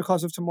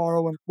Kalashnikovs of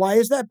tomorrow, and why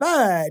is that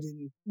bad,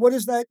 and what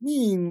does that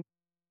mean?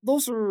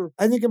 Those are,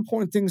 I think,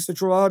 important things to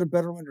draw out and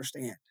better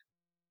understand.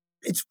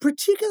 It's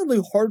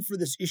particularly hard for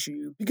this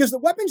issue because the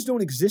weapons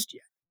don't exist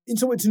yet. And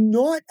so it's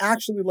not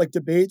actually like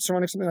debates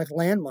surrounding something like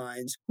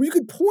landmines, where you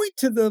could point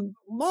to the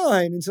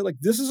mine and say,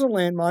 this is a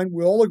landmine.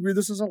 We all agree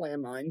this is a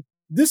landmine.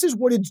 This is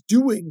what it's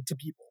doing to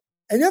people.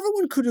 And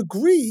everyone could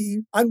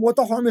agree on what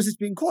the harm is that's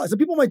being caused. And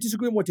people might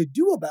disagree on what to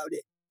do about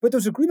it, but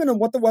there's agreement on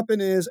what the weapon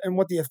is and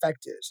what the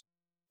effect is.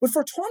 But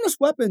for autonomous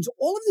weapons,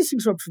 all of these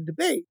things are up for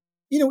debate.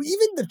 Even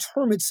the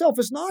term itself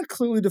is not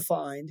clearly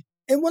defined.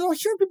 And when I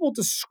hear people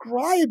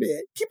describe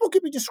it, people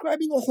could be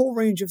describing a whole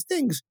range of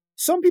things.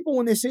 Some people,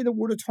 when they say the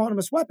word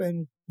autonomous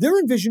weapon, they're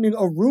envisioning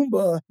a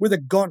Roomba with a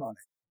gun on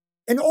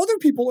it. And other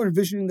people are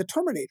envisioning the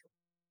Terminator.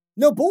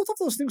 Now, both of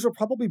those things are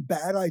probably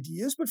bad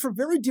ideas, but for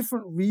very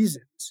different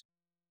reasons.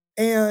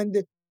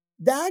 And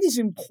that is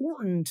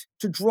important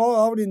to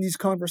draw out in these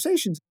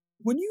conversations.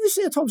 When you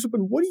say autonomous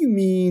weapon, what do you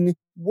mean?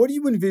 What are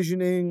you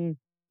envisioning?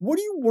 What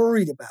are you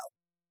worried about?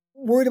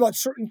 Worried about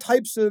certain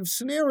types of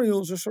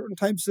scenarios or certain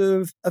types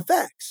of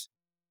effects.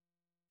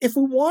 If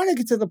we want to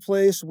get to the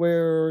place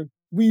where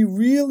we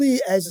really,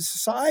 as a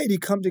society,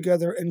 come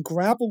together and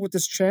grapple with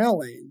this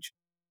challenge,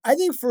 I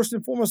think first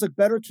and foremost,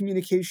 better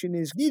communication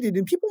is needed.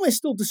 And people may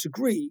still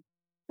disagree,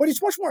 but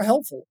it's much more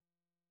helpful.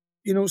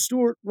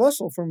 Stuart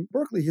Russell from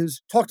Berkeley has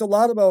talked a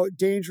lot about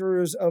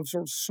dangers of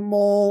sort of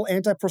small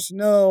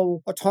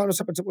anti-personnel autonomous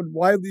weapons that would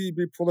widely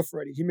be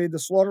proliferating. He made the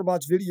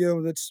Slaughterbots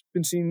video that's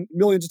been seen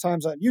millions of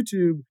times on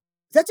YouTube.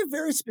 That's a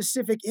very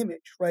specific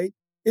image, right?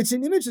 It's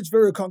an image that's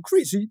very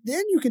concrete. So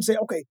then you can say,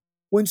 okay,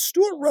 when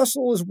Stuart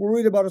Russell is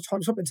worried about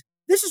autonomous weapons,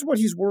 this is what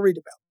he's worried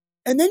about.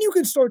 And then you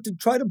can start to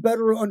try to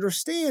better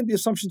understand the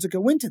assumptions that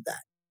go into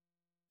that.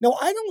 Now,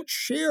 I don't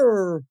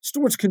share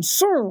Stuart's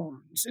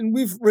concerns, and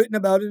we've written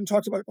about it and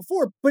talked about it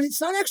before, but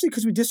it's not actually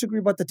because we disagree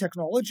about the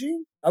technology.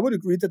 I would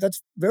agree that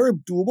that's very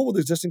doable with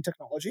existing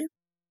technology.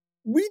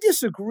 We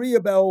disagree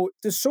about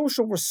the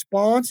social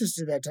responses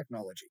to that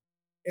technology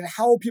and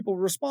how people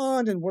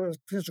respond and what are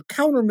potential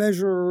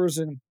countermeasures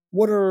and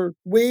what are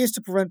ways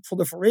to prevent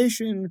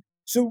proliferation.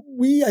 So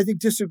we, I think,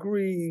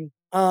 disagree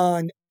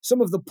on some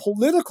of the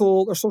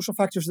political or social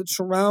factors that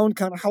surround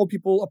kind of how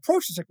people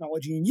approach the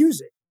technology and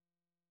use it.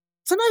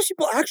 Sometimes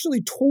people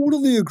actually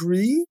totally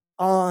agree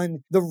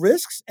on the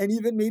risks and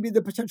even maybe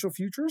the potential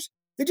futures.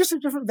 They just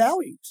have different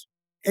values.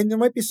 And there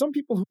might be some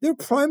people who their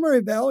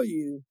primary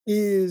value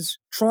is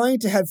trying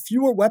to have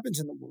fewer weapons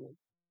in the world.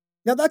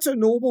 Now, that's a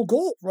noble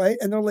goal, right?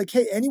 And they're like,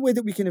 hey, any way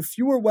that we can have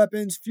fewer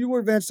weapons, fewer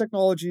advanced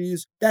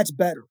technologies, that's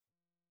better.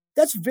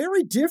 That's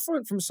very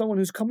different from someone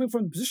who's coming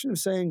from the position of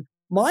saying,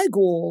 my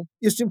goal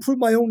is to improve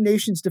my own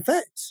nation's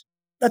defense.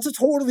 That's a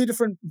totally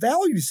different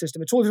value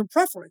system, a totally different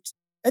preference.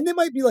 And they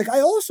might be like, I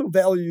also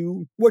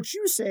value what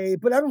you say,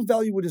 but I don't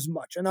value it as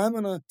much. And I'm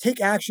going to take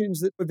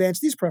actions that advance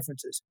these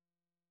preferences.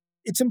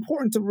 It's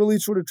important to really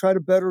sort of try to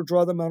better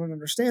draw them out and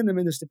understand them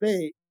in this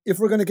debate if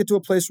we're going to get to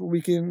a place where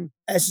we can,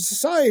 as a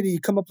society,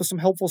 come up with some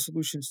helpful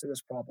solutions to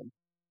this problem.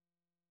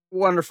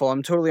 Wonderful.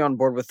 I'm totally on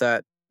board with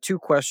that. Two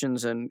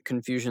questions and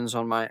confusions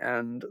on my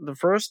end. The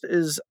first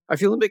is I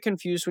feel a bit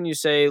confused when you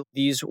say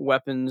these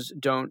weapons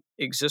don't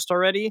exist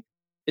already.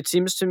 It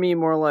seems to me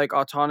more like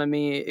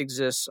autonomy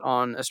exists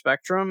on a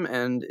spectrum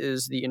and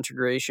is the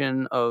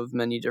integration of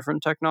many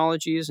different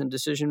technologies and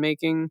decision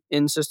making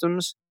in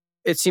systems.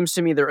 It seems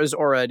to me there is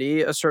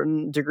already a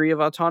certain degree of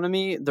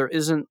autonomy. There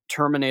isn't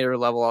Terminator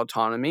level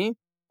autonomy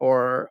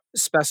or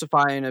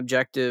specify an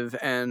objective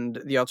and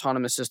the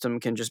autonomous system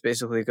can just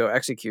basically go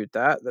execute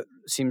that. That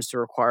seems to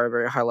require a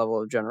very high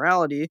level of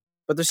generality,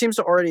 but there seems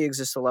to already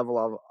exist a level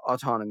of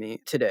autonomy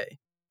today.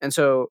 And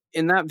so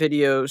in that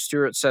video,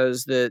 Stewart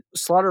says that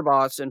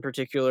slaughterbots in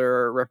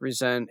particular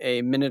represent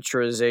a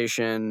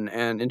miniaturization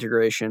and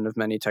integration of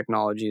many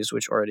technologies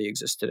which already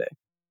exist today.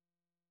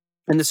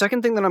 And the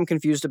second thing that I'm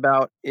confused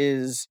about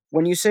is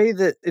when you say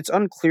that it's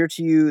unclear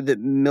to you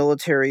that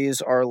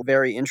militaries are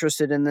very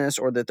interested in this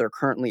or that there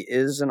currently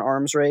is an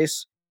arms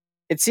race.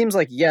 It seems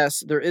like,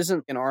 yes, there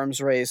isn't an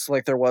arms race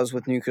like there was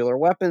with nuclear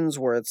weapons,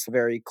 where it's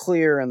very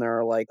clear and there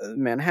are like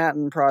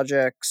Manhattan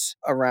projects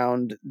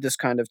around this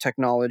kind of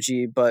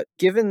technology. But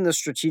given the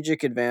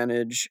strategic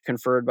advantage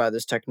conferred by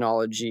this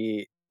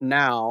technology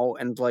now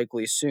and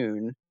likely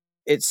soon,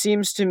 it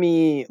seems to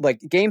me like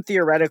game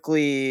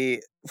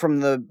theoretically,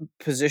 from the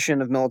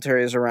position of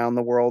militaries around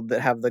the world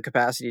that have the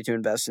capacity to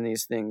invest in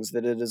these things,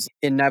 that it is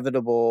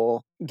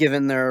inevitable,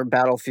 given their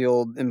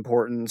battlefield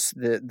importance,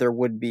 that there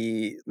would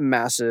be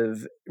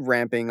massive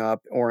ramping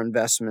up or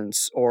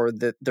investments, or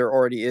that there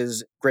already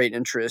is great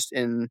interest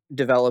in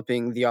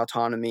developing the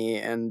autonomy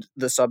and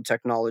the sub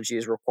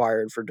technologies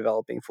required for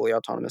developing fully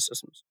autonomous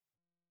systems.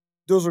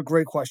 Those are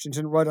great questions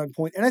and right on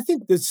point. And I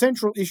think the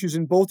central issues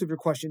in both of your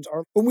questions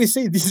are when we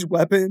say these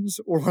weapons,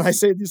 or when I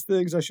say these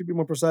things, I should be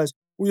more precise.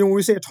 When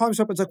we say autonomous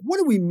weapons, like what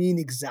do we mean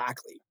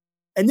exactly?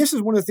 And this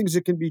is one of the things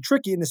that can be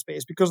tricky in this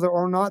space because there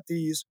are not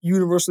these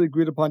universally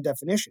agreed upon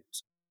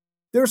definitions.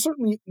 There are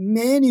certainly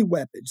many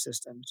weapon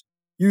systems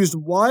used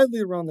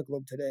widely around the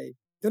globe today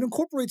that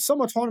incorporate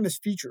some autonomous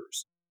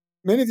features.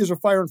 Many of these are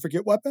fire and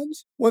forget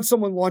weapons. Once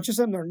someone launches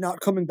them, they're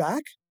not coming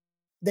back.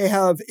 They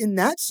have, in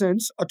that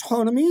sense,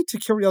 autonomy to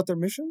carry out their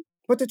mission,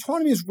 but the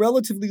autonomy is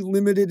relatively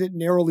limited and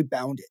narrowly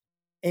bounded.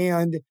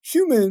 And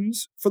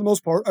humans, for the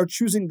most part, are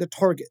choosing the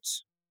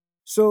targets.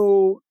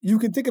 So you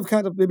can think of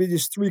kind of maybe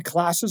these three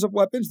classes of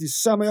weapons, these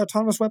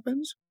semi-autonomous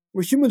weapons,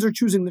 where humans are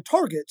choosing the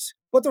targets,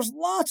 but there's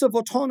lots of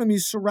autonomy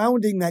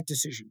surrounding that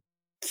decision.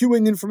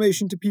 Queuing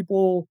information to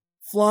people,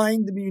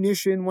 flying the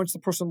munition once the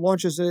person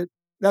launches it,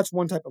 that's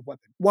one type of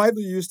weapon,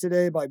 widely used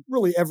today by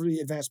really every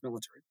advanced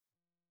military.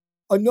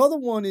 Another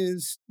one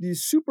is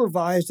these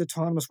supervised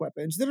autonomous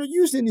weapons that are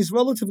used in these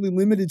relatively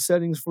limited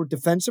settings for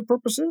defensive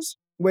purposes,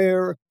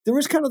 where there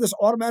is kind of this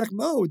automatic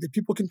mode that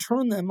people can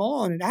turn them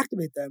on and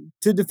activate them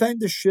to defend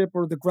the ship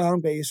or the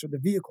ground base or the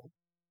vehicle.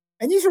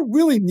 And these are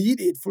really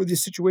needed for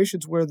these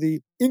situations where the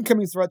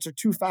incoming threats are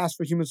too fast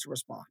for humans to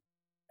respond.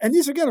 And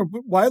these, again, are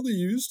widely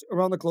used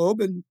around the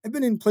globe and have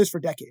been in place for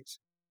decades.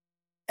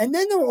 And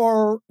then there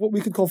are what we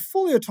could call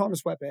fully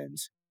autonomous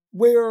weapons,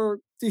 where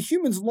the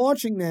humans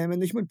launching them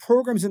and the human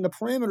programs in the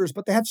parameters,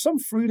 but they have some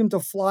freedom to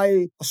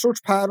fly a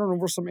search pattern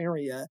over some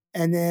area,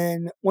 and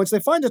then once they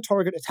find a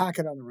target, attack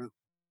it on their own.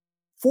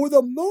 For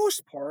the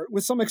most part,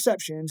 with some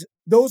exceptions,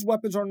 those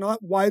weapons are not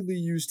widely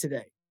used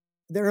today.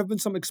 There have been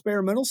some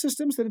experimental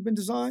systems that have been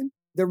designed.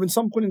 There have been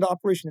some put into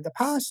operation in the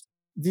past.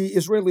 The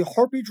Israeli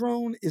Harpy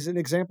drone is an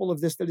example of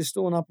this that is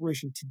still in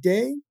operation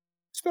today.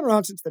 It's been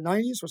around since the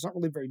 90s, so it's not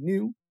really very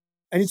new.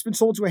 And it's been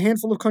sold to a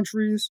handful of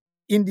countries: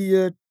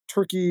 India,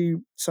 Turkey,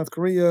 South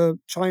Korea,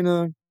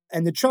 China,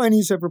 and the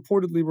Chinese have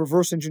reportedly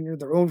reverse engineered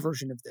their own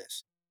version of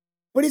this.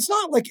 But it's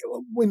not like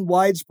when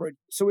widespread,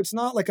 so it's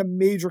not like a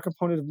major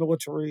component of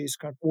military's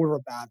kind of order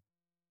of battle.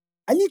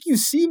 I think you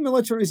see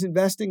militaries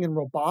investing in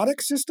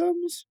robotic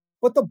systems,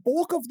 but the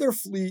bulk of their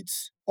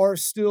fleets are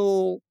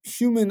still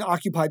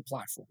human-occupied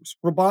platforms.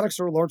 Robotics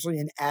are largely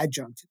an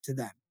adjunct to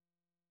them.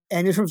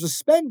 And in terms of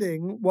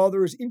spending, while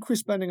there is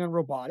increased spending on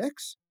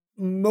robotics,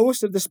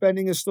 most of the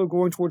spending is still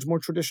going towards more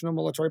traditional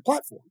military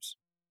platforms.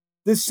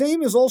 The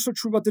same is also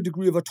true about the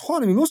degree of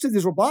autonomy. Most of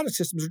these robotic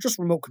systems are just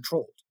remote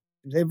controlled.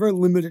 They have very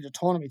limited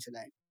autonomy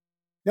today.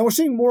 Now, we're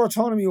seeing more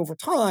autonomy over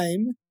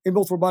time in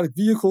both robotic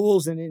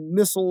vehicles and in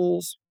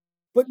missiles,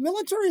 but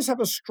militaries have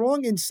a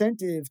strong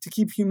incentive to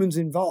keep humans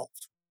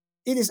involved.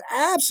 It is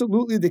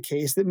absolutely the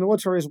case that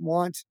militaries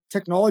want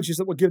technologies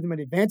that will give them an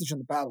advantage on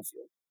the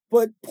battlefield.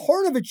 But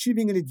part of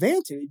achieving an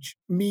advantage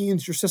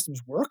means your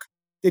systems work,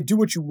 they do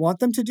what you want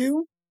them to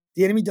do,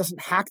 the enemy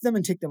doesn't hack them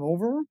and take them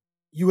over,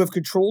 you have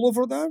control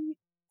over them.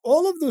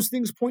 All of those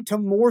things point to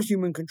more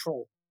human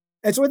control.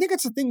 And so I think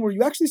it's a thing where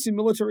you actually see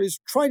militaries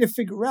trying to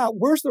figure out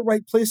where's the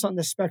right place on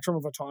the spectrum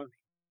of autonomy.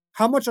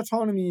 How much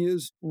autonomy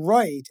is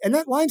right? And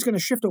that line's going to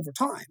shift over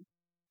time.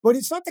 But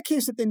it's not the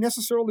case that they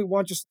necessarily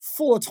want just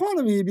full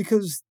autonomy,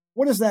 because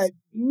what does that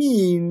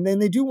mean? Then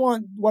they do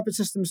want weapon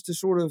systems to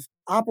sort of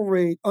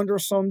operate under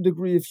some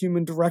degree of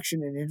human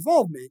direction and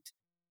involvement.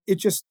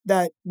 It's just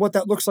that what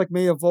that looks like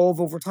may evolve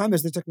over time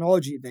as the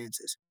technology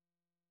advances.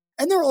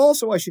 And there are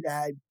also, I should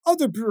add,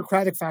 other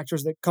bureaucratic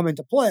factors that come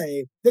into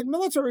play, that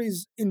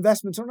military's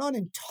investments are not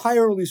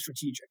entirely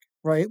strategic,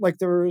 right? Like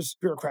there's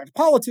bureaucratic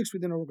politics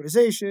within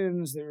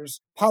organizations, there's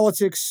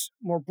politics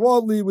more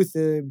broadly with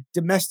the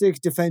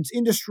domestic defense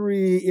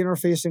industry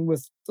interfacing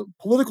with the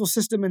political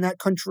system in that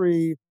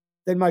country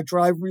that might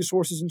drive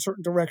resources in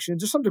certain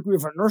directions. There's some degree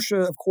of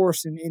inertia, of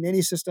course, in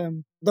any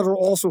system that are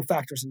also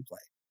factors in play.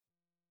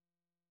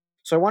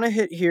 So I want to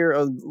hit here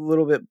a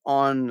little bit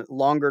on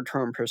longer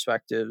term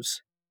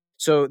perspectives.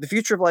 So the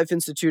Future of Life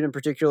Institute in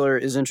particular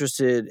is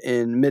interested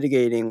in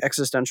mitigating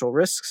existential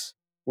risks.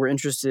 We're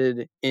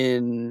interested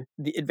in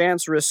the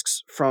advanced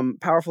risks from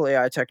powerful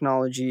AI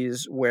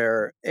technologies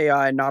where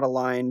AI not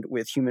aligned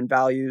with human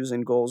values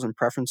and goals and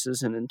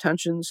preferences and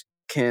intentions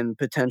can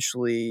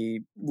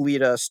potentially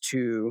lead us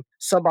to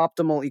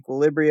suboptimal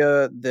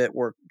equilibria that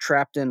we're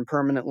trapped in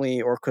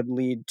permanently or could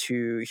lead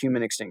to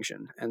human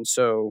extinction. And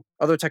so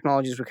other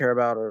technologies we care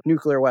about are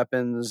nuclear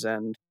weapons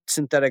and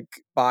synthetic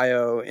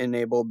bio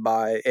enabled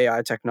by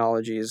AI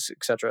technologies,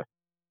 etc.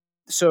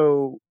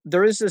 So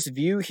there is this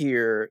view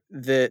here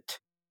that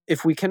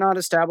if we cannot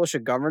establish a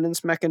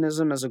governance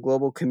mechanism as a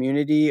global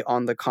community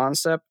on the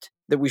concept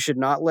that we should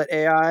not let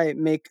AI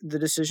make the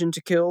decision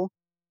to kill,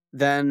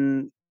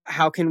 then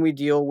how can we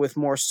deal with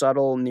more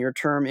subtle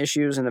near-term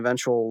issues and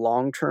eventual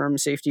long-term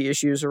safety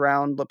issues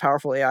around the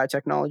powerful AI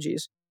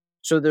technologies?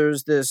 So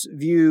there's this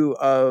view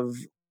of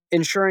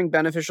ensuring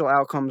beneficial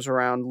outcomes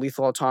around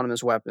lethal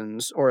autonomous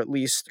weapons, or at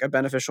least a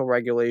beneficial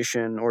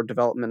regulation or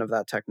development of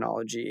that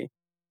technology,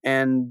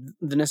 and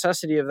the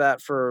necessity of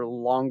that for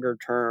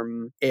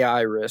longer-term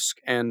AI risk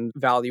and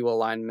value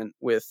alignment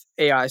with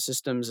AI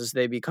systems as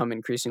they become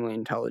increasingly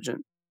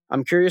intelligent.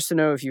 I'm curious to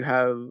know if you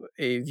have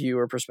a view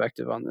or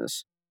perspective on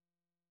this.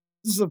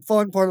 This is a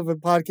fun part of a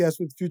podcast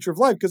with Future of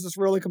Life, because this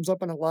really comes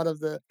up in a lot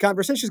of the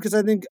conversations, because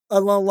I think a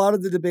lot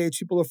of the debates,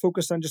 people are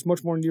focused on just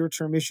much more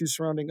near-term issues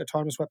surrounding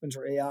autonomous weapons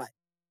or AI.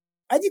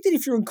 I think that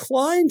if you're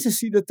inclined to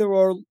see that there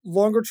are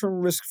longer-term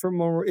risks for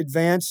more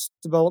advanced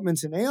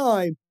developments in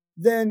AI,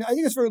 then I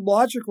think it's very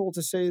logical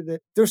to say that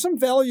there's some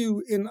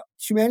value in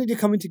humanity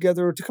coming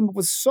together to come up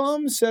with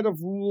some set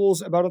of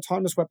rules about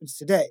autonomous weapons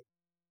today.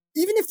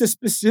 Even if the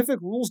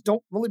specific rules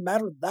don't really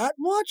matter that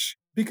much,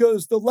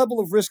 because the level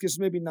of risk is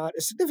maybe not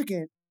as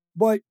significant,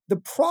 but the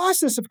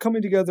process of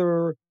coming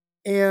together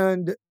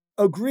and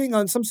agreeing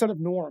on some set of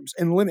norms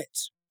and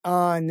limits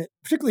on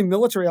particularly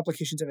military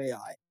applications of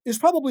AI is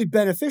probably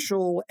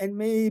beneficial and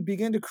may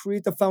begin to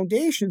create the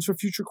foundations for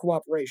future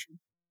cooperation.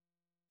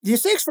 The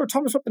stakes for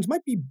autonomous weapons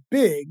might be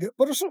big,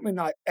 but are certainly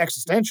not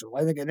existential,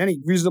 I think, in any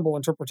reasonable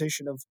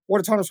interpretation of what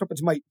autonomous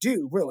weapons might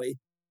do, really.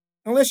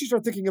 Unless you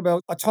start thinking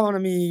about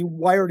autonomy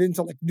wired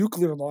into like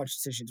nuclear launch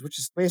decisions, which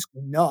is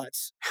basically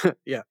nuts.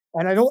 Yeah.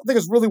 And I don't think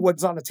it's really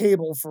what's on the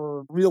table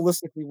for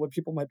realistically what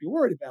people might be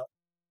worried about.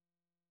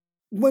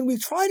 When we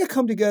try to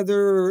come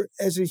together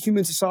as a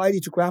human society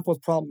to grapple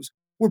with problems,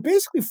 we're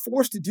basically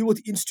forced to deal with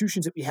the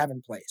institutions that we have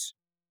in place.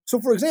 So,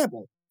 for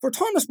example, for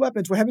autonomous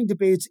weapons, we're having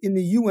debates in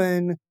the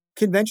UN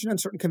Convention on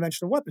Certain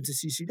Conventional Weapons,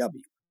 the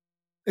CCW.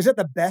 Is that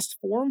the best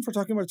forum for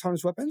talking about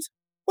autonomous weapons?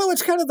 Well,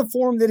 it's kind of the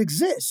forum that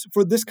exists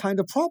for this kind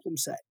of problem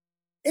set.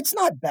 It's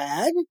not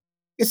bad.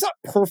 It's not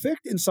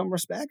perfect in some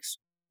respects,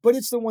 but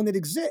it's the one that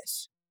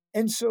exists.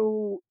 And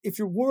so if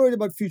you're worried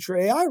about future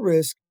AI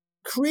risk,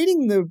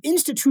 creating the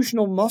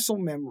institutional muscle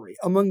memory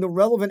among the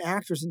relevant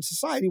actors in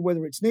society,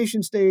 whether it's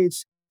nation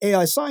states,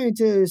 AI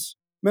scientists,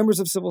 members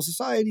of civil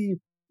society,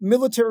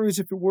 militaries,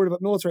 if you're worried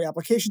about military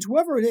applications,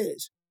 whoever it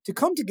is, to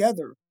come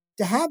together,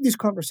 to have these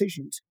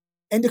conversations,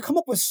 and to come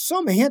up with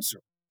some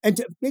answer, and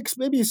to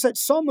maybe set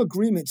some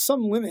agreement,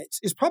 some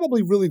limits, is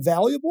probably really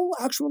valuable,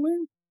 actually,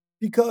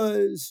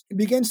 because it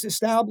begins to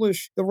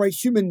establish the right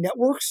human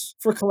networks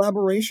for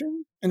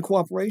collaboration and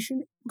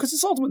cooperation, because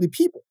it's ultimately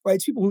people, right?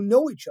 It's people who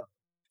know each other.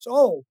 So,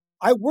 oh,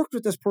 I worked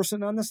with this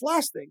person on this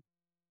last thing.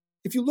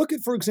 If you look at,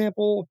 for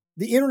example,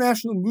 the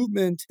international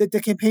movement that the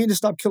Campaign to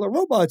Stop Killer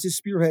Robots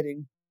is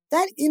spearheading,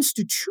 that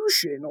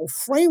institutional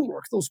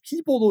framework, those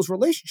people, those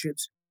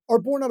relationships, are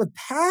born out of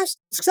past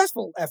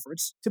successful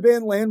efforts to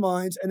ban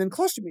landmines and then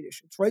cluster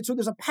munitions, right? So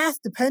there's a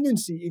path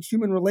dependency in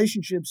human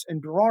relationships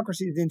and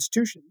bureaucracy of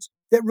institutions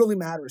that really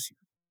matters here.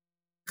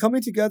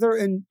 Coming together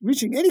and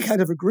reaching any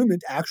kind of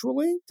agreement,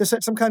 actually, to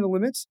set some kind of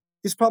limits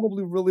is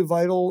probably really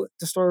vital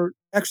to start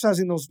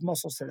exercising those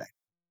muscles today.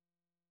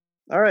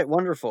 All right,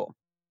 wonderful.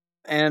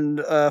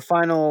 And a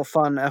final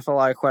fun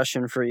FLI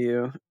question for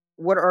you.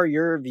 What are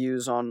your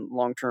views on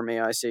long-term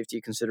AI safety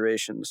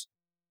considerations?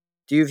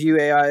 Do you view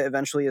AI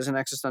eventually as an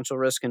existential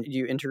risk, and do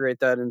you integrate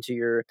that into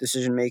your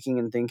decision-making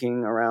and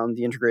thinking around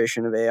the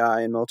integration of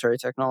AI and military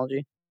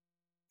technology?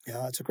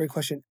 Yeah, that's a great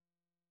question.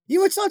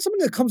 It's not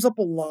something that comes up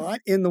a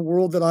lot in the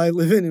world that I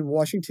live in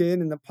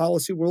Washington, in the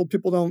policy world.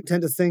 People don't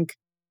tend to think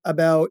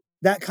about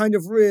that kind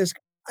of risk.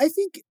 I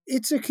think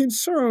it's a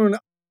concern.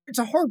 It's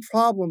a hard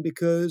problem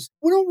because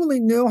we don't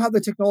really know how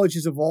the technology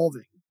is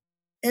evolving.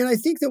 And I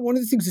think that one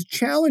of the things that's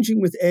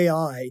challenging with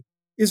AI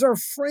is our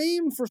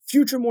frame for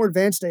future more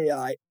advanced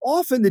AI.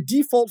 Often the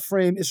default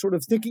frame is sort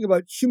of thinking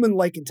about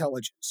human-like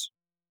intelligence.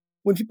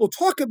 When people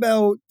talk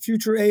about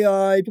future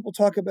AI, people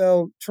talk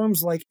about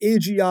terms like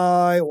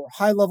AGI or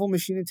high-level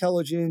machine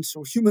intelligence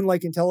or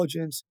human-like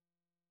intelligence.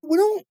 We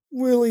don't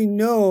really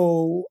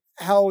know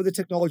how the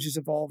technology is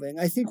evolving.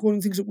 I think one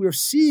of the things that we're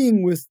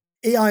seeing with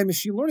AI and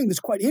machine learning that's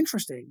quite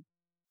interesting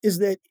is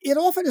that it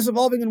often is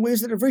evolving in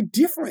ways that are very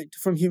different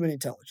from human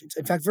intelligence.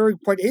 In fact, very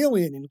quite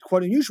alien and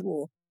quite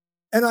unusual.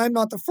 And I'm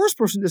not the first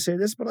person to say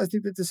this, but I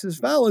think that this is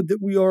valid, that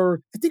we are,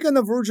 I think, on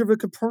the verge of a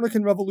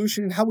Copernican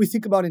revolution in how we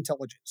think about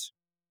intelligence.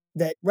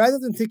 That rather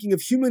than thinking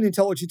of human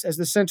intelligence as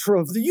the center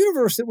of the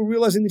universe, that we're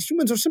realizing that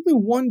humans are simply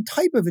one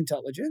type of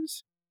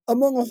intelligence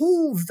among a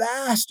whole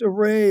vast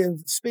array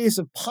of space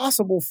of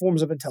possible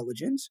forms of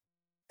intelligence.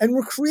 And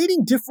we're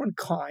creating different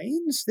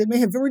kinds that may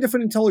have very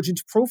different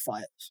intelligence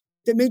profiles,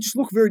 that may just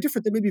look very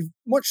different, that may be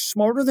much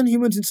smarter than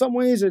humans in some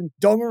ways and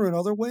dumber in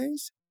other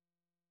ways.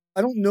 I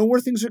don't know where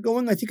things are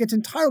going. I think it's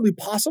entirely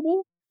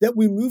possible that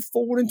we move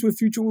forward into a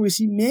future where we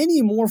see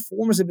many more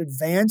forms of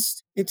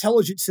advanced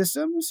intelligent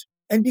systems.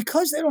 And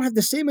because they don't have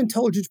the same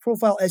intelligence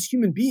profile as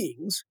human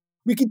beings,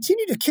 we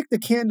continue to kick the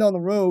can down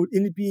the road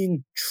in it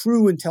being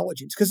true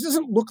intelligence, because it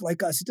doesn't look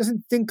like us. It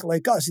doesn't think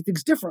like us. It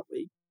thinks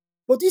differently.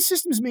 But these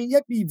systems may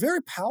yet be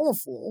very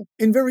powerful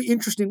in very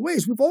interesting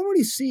ways. We've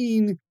already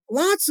seen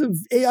lots of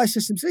AI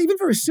systems, even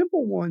very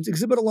simple ones,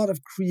 exhibit a lot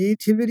of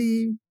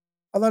creativity,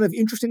 a lot of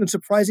interesting and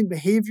surprising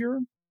behavior.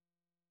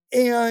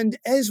 And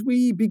as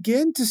we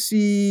begin to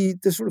see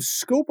the sort of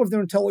scope of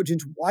their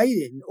intelligence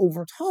widen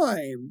over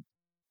time,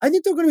 I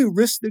think there are going to be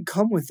risks that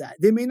come with that.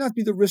 They may not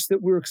be the risks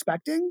that we're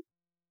expecting,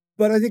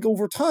 but I think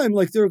over time,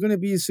 there are going to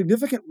be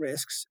significant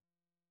risks.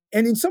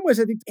 And in some ways,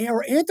 I think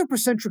our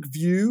anthropocentric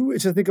view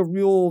is, I think, a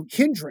real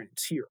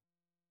hindrance here.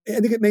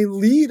 I think it may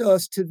lead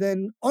us to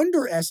then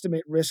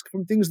underestimate risk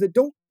from things that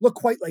don't look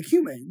quite like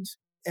humans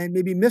and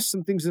maybe miss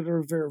some things that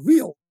are very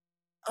real.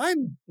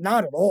 I'm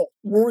not at all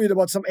worried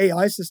about some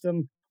AI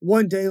system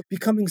one day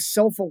becoming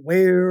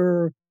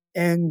self-aware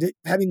and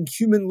having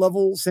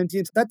human-level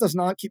sentience. That does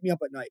not keep me up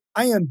at night.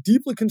 I am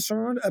deeply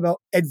concerned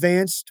about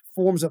advanced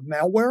forms of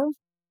malware.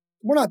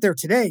 We're not there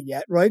today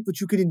yet, right?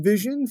 But you could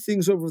envision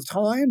things over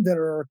time that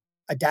are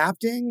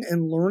adapting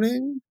and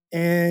learning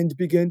and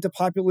begin to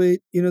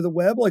populate, the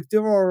web.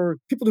 There are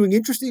people doing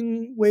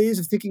interesting ways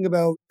of thinking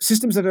about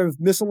systems that have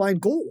misaligned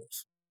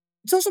goals.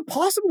 It's also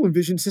possible to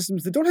envision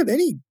systems that don't have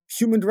any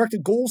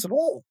human-directed goals at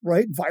all,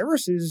 right?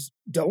 Viruses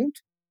don't.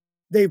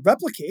 They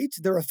replicate.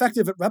 They're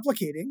effective at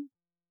replicating,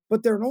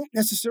 but they don't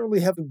necessarily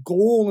have a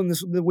goal in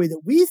the way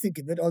that we think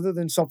of it other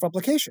than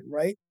self-replication,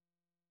 right?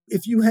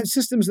 If you have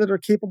systems that are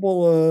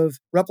capable of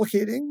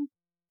replicating,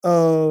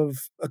 of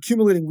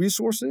accumulating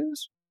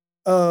resources,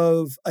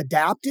 of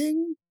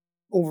adapting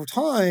over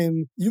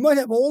time, you might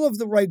have all of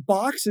the right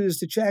boxes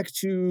to check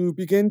to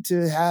begin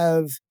to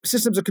have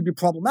systems that could be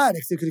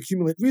problematic. They could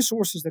accumulate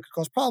resources that could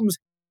cause problems,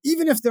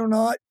 even if they're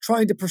not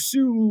trying to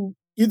pursue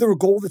either a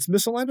goal that's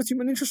misaligned with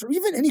human interests or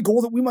even any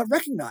goal that we might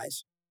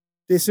recognize.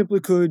 They simply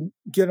could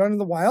get out in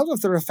the wild. If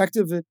they're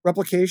effective at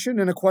replication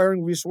and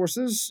acquiring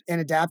resources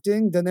and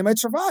adapting, then they might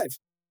survive.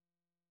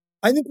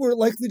 I think we're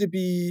likely to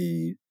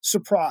be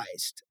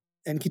surprised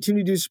and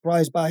continue to be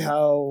surprised by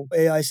how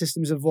AI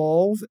systems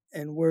evolve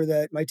and where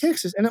that might take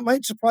us. And it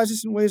might surprise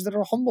us in ways that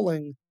are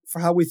humbling for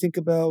how we think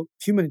about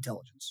human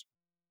intelligence.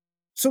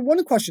 So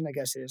one question, I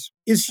guess,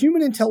 is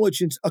human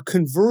intelligence a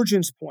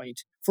convergence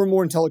point for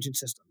more intelligent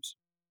systems?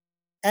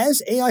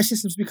 As AI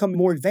systems become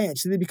more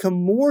advanced, do they become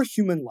more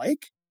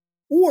human-like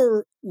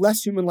or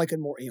less human-like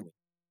and more alien?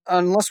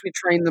 Unless we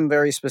train them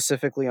very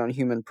specifically on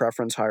human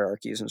preference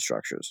hierarchies and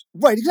structures.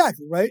 Right,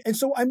 exactly, right? And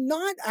so I'm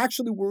not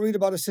actually worried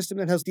about a system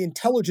that has the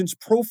intelligence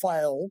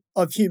profile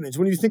of humans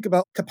when you think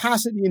about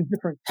capacity in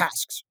different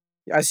tasks.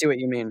 I see what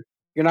you mean.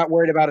 You're not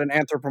worried about an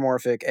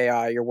anthropomorphic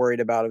AI. You're worried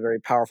about a very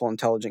powerful,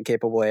 intelligent,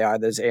 capable AI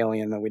that's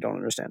alien that we don't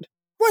understand.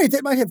 Right,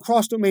 that might have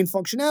cross-domain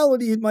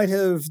functionality. It might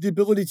have the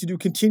ability to do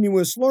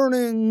continuous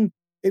learning.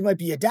 It might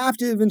be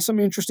adaptive in some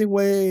interesting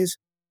ways.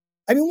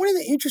 I mean, one of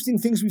the interesting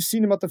things we've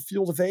seen about the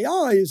field of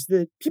AI is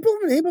that people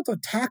have been able to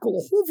tackle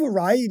a whole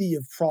variety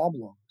of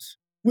problems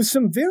with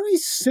some very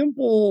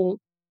simple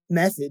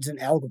methods and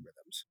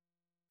algorithms.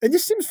 And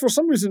this seems for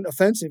some reason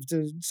offensive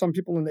to some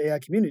people in the AI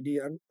community.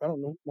 I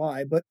don't know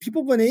why, but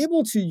people have been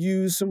able to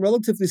use some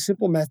relatively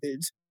simple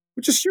methods,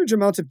 which is huge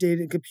amounts of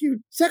data and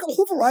compute, to tackle a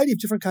whole variety of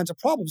different kinds of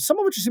problems, some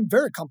of which seem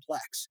very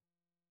complex.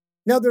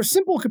 Now, they're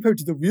simple compared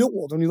to the real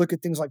world. When you look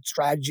at things like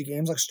strategy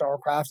games like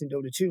StarCraft and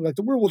Dota 2,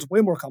 the real world's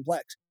way more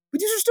complex. But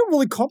these are still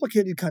really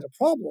complicated kind of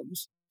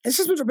problems. And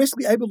systems are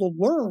basically able to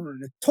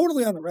learn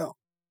totally on their own.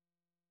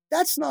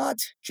 That's not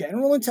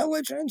general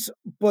intelligence,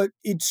 but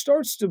it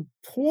starts to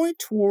point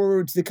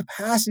towards the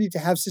capacity to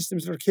have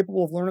systems that are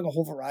capable of learning a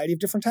whole variety of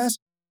different tasks.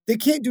 They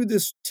can't do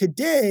this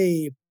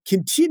today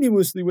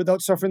continuously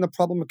without suffering the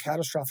problem of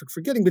catastrophic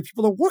forgetting, but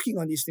people are working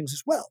on these things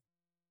as well.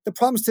 The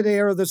problems today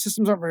are the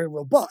systems aren't very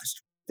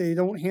robust. They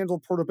don't handle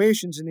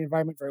perturbations in the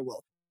environment very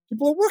well.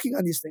 People are working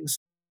on these things.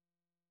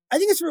 I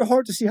think it's very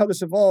hard to see how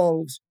this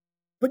evolves.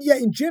 But yeah,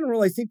 in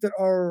general, I think that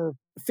our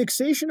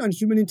fixation on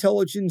human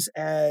intelligence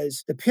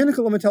as the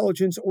pinnacle of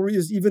intelligence, or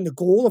is even the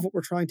goal of what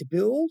we're trying to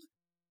build,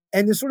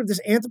 and this sort of this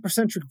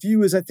anthropocentric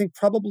view is, I think,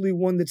 probably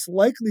one that's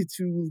likely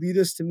to lead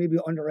us to maybe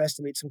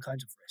underestimate some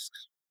kinds of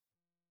risks.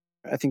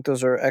 I think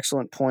those are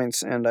excellent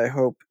points, and I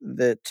hope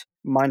that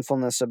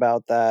mindfulness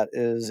about that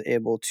is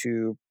able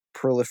to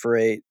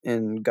proliferate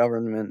in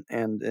government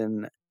and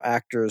in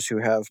actors who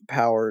have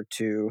power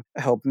to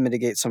help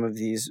mitigate some of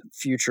these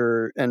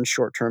future and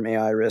short-term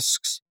AI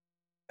risks.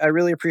 I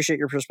really appreciate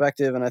your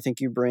perspective, and I think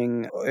you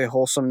bring a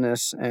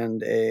wholesomeness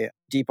and a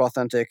deep,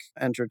 authentic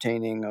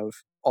entertaining of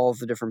all of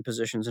the different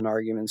positions and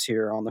arguments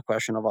here on the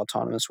question of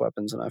autonomous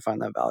weapons, and I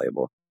find that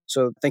valuable.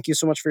 So thank you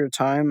so much for your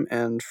time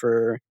and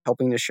for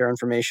helping to share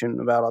information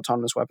about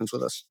autonomous weapons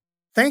with us.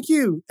 Thank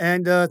you,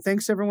 and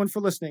thanks everyone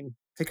for listening.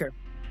 Take care.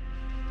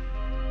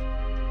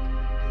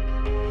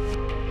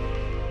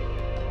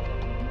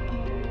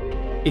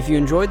 If you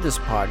enjoyed this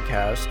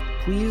podcast,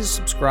 please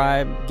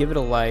subscribe, give it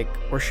a like,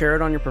 or share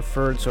it on your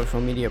preferred social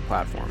media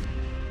platform.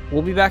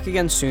 We'll be back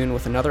again soon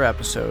with another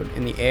episode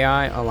in the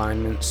AI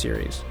Alignment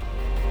series.